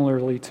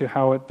similarly to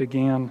how it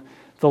began.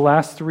 The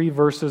last 3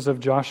 verses of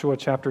Joshua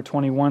chapter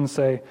 21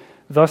 say,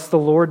 thus the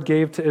Lord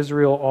gave to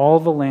Israel all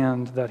the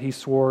land that he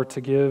swore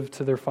to give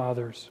to their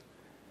fathers.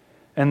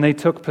 And they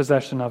took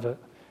possession of it,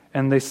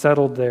 and they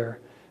settled there.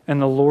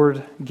 And the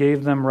Lord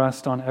gave them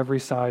rest on every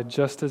side,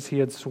 just as he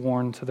had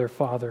sworn to their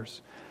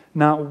fathers.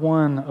 Not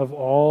one of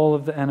all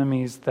of the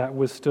enemies that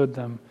withstood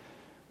them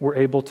were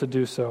able to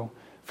do so.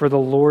 For the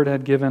Lord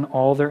had given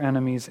all their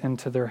enemies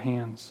into their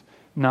hands.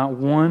 Not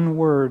one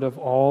word of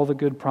all the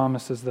good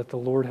promises that the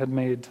Lord had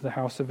made to the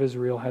house of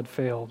Israel had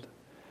failed.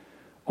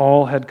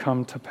 All had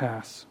come to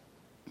pass.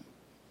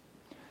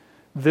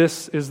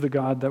 This is the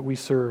God that we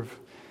serve.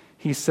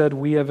 He said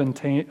we have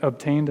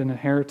obtained an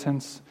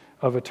inheritance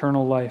of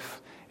eternal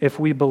life. If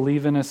we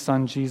believe in his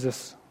Son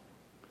Jesus,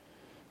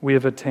 we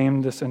have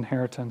attained this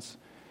inheritance.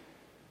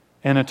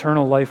 And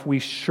eternal life we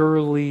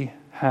surely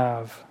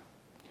have,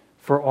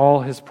 for all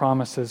his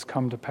promises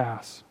come to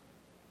pass.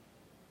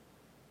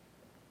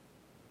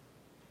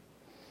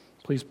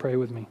 Please pray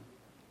with me.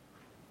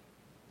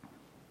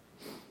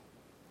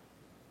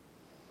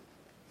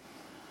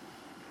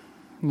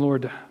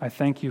 Lord, I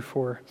thank you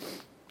for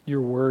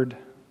your word.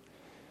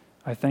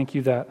 I thank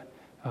you that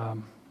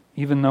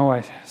even though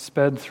I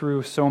sped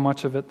through so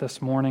much of it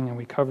this morning and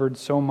we covered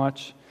so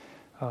much,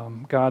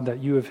 God, that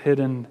you have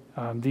hidden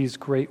these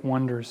great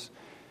wonders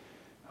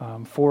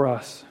for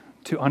us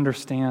to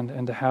understand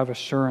and to have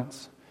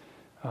assurance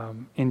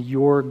in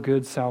your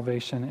good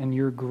salvation and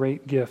your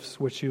great gifts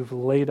which you've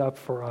laid up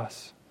for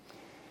us.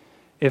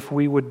 If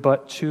we would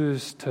but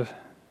choose to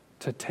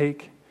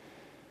take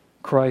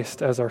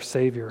Christ as our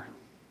Savior,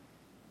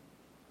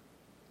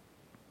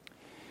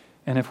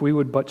 and if we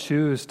would but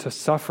choose to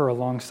suffer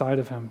alongside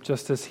of him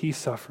just as he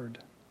suffered,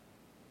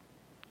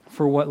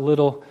 for what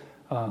little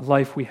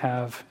life we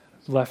have,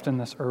 left in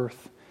this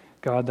earth,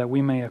 God, that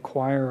we may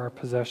acquire our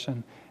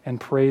possession and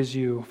praise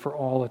you for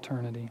all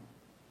eternity.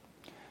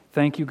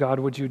 Thank you, God.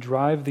 Would you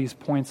drive these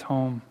points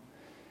home,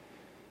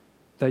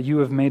 that you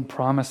have made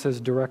promises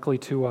directly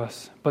to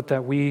us, but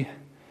that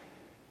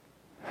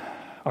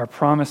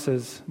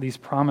these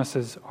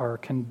promises are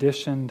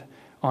conditioned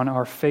on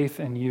our faith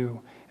in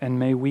you, and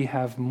may we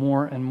have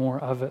more and more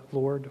of it,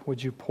 Lord.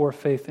 Would you pour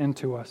faith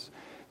into us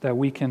that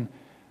we can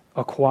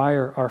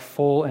acquire our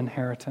full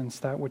inheritance,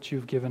 that which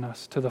you've given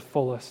us, to the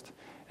fullest,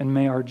 and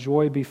may our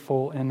joy be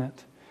full in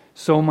it,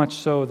 so much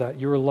so that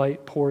your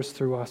light pours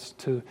through us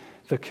to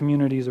the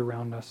communities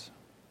around us.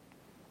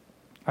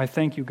 I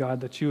thank you,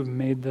 God, that you have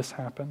made this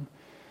happen.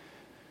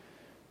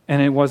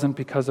 And it wasn't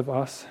because of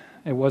us.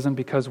 It wasn't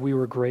because we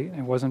were great.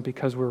 It wasn't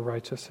because we were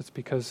righteous. It's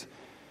because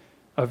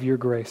of your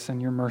grace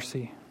and your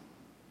mercy.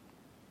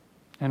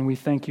 And we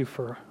thank you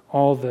for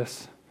all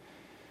this,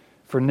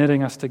 for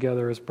knitting us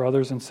together as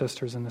brothers and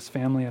sisters in this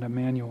family at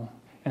Emmanuel,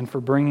 and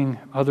for bringing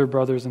other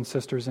brothers and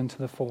sisters into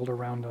the fold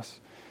around us,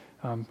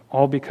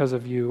 all because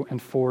of you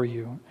and for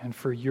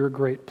your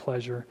great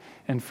pleasure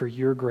and for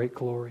your great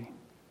glory.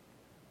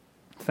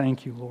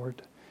 Thank you,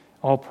 Lord.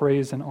 All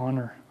praise and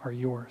honor are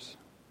yours,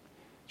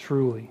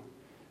 truly,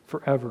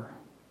 forever.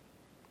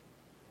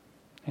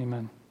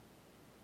 Amen.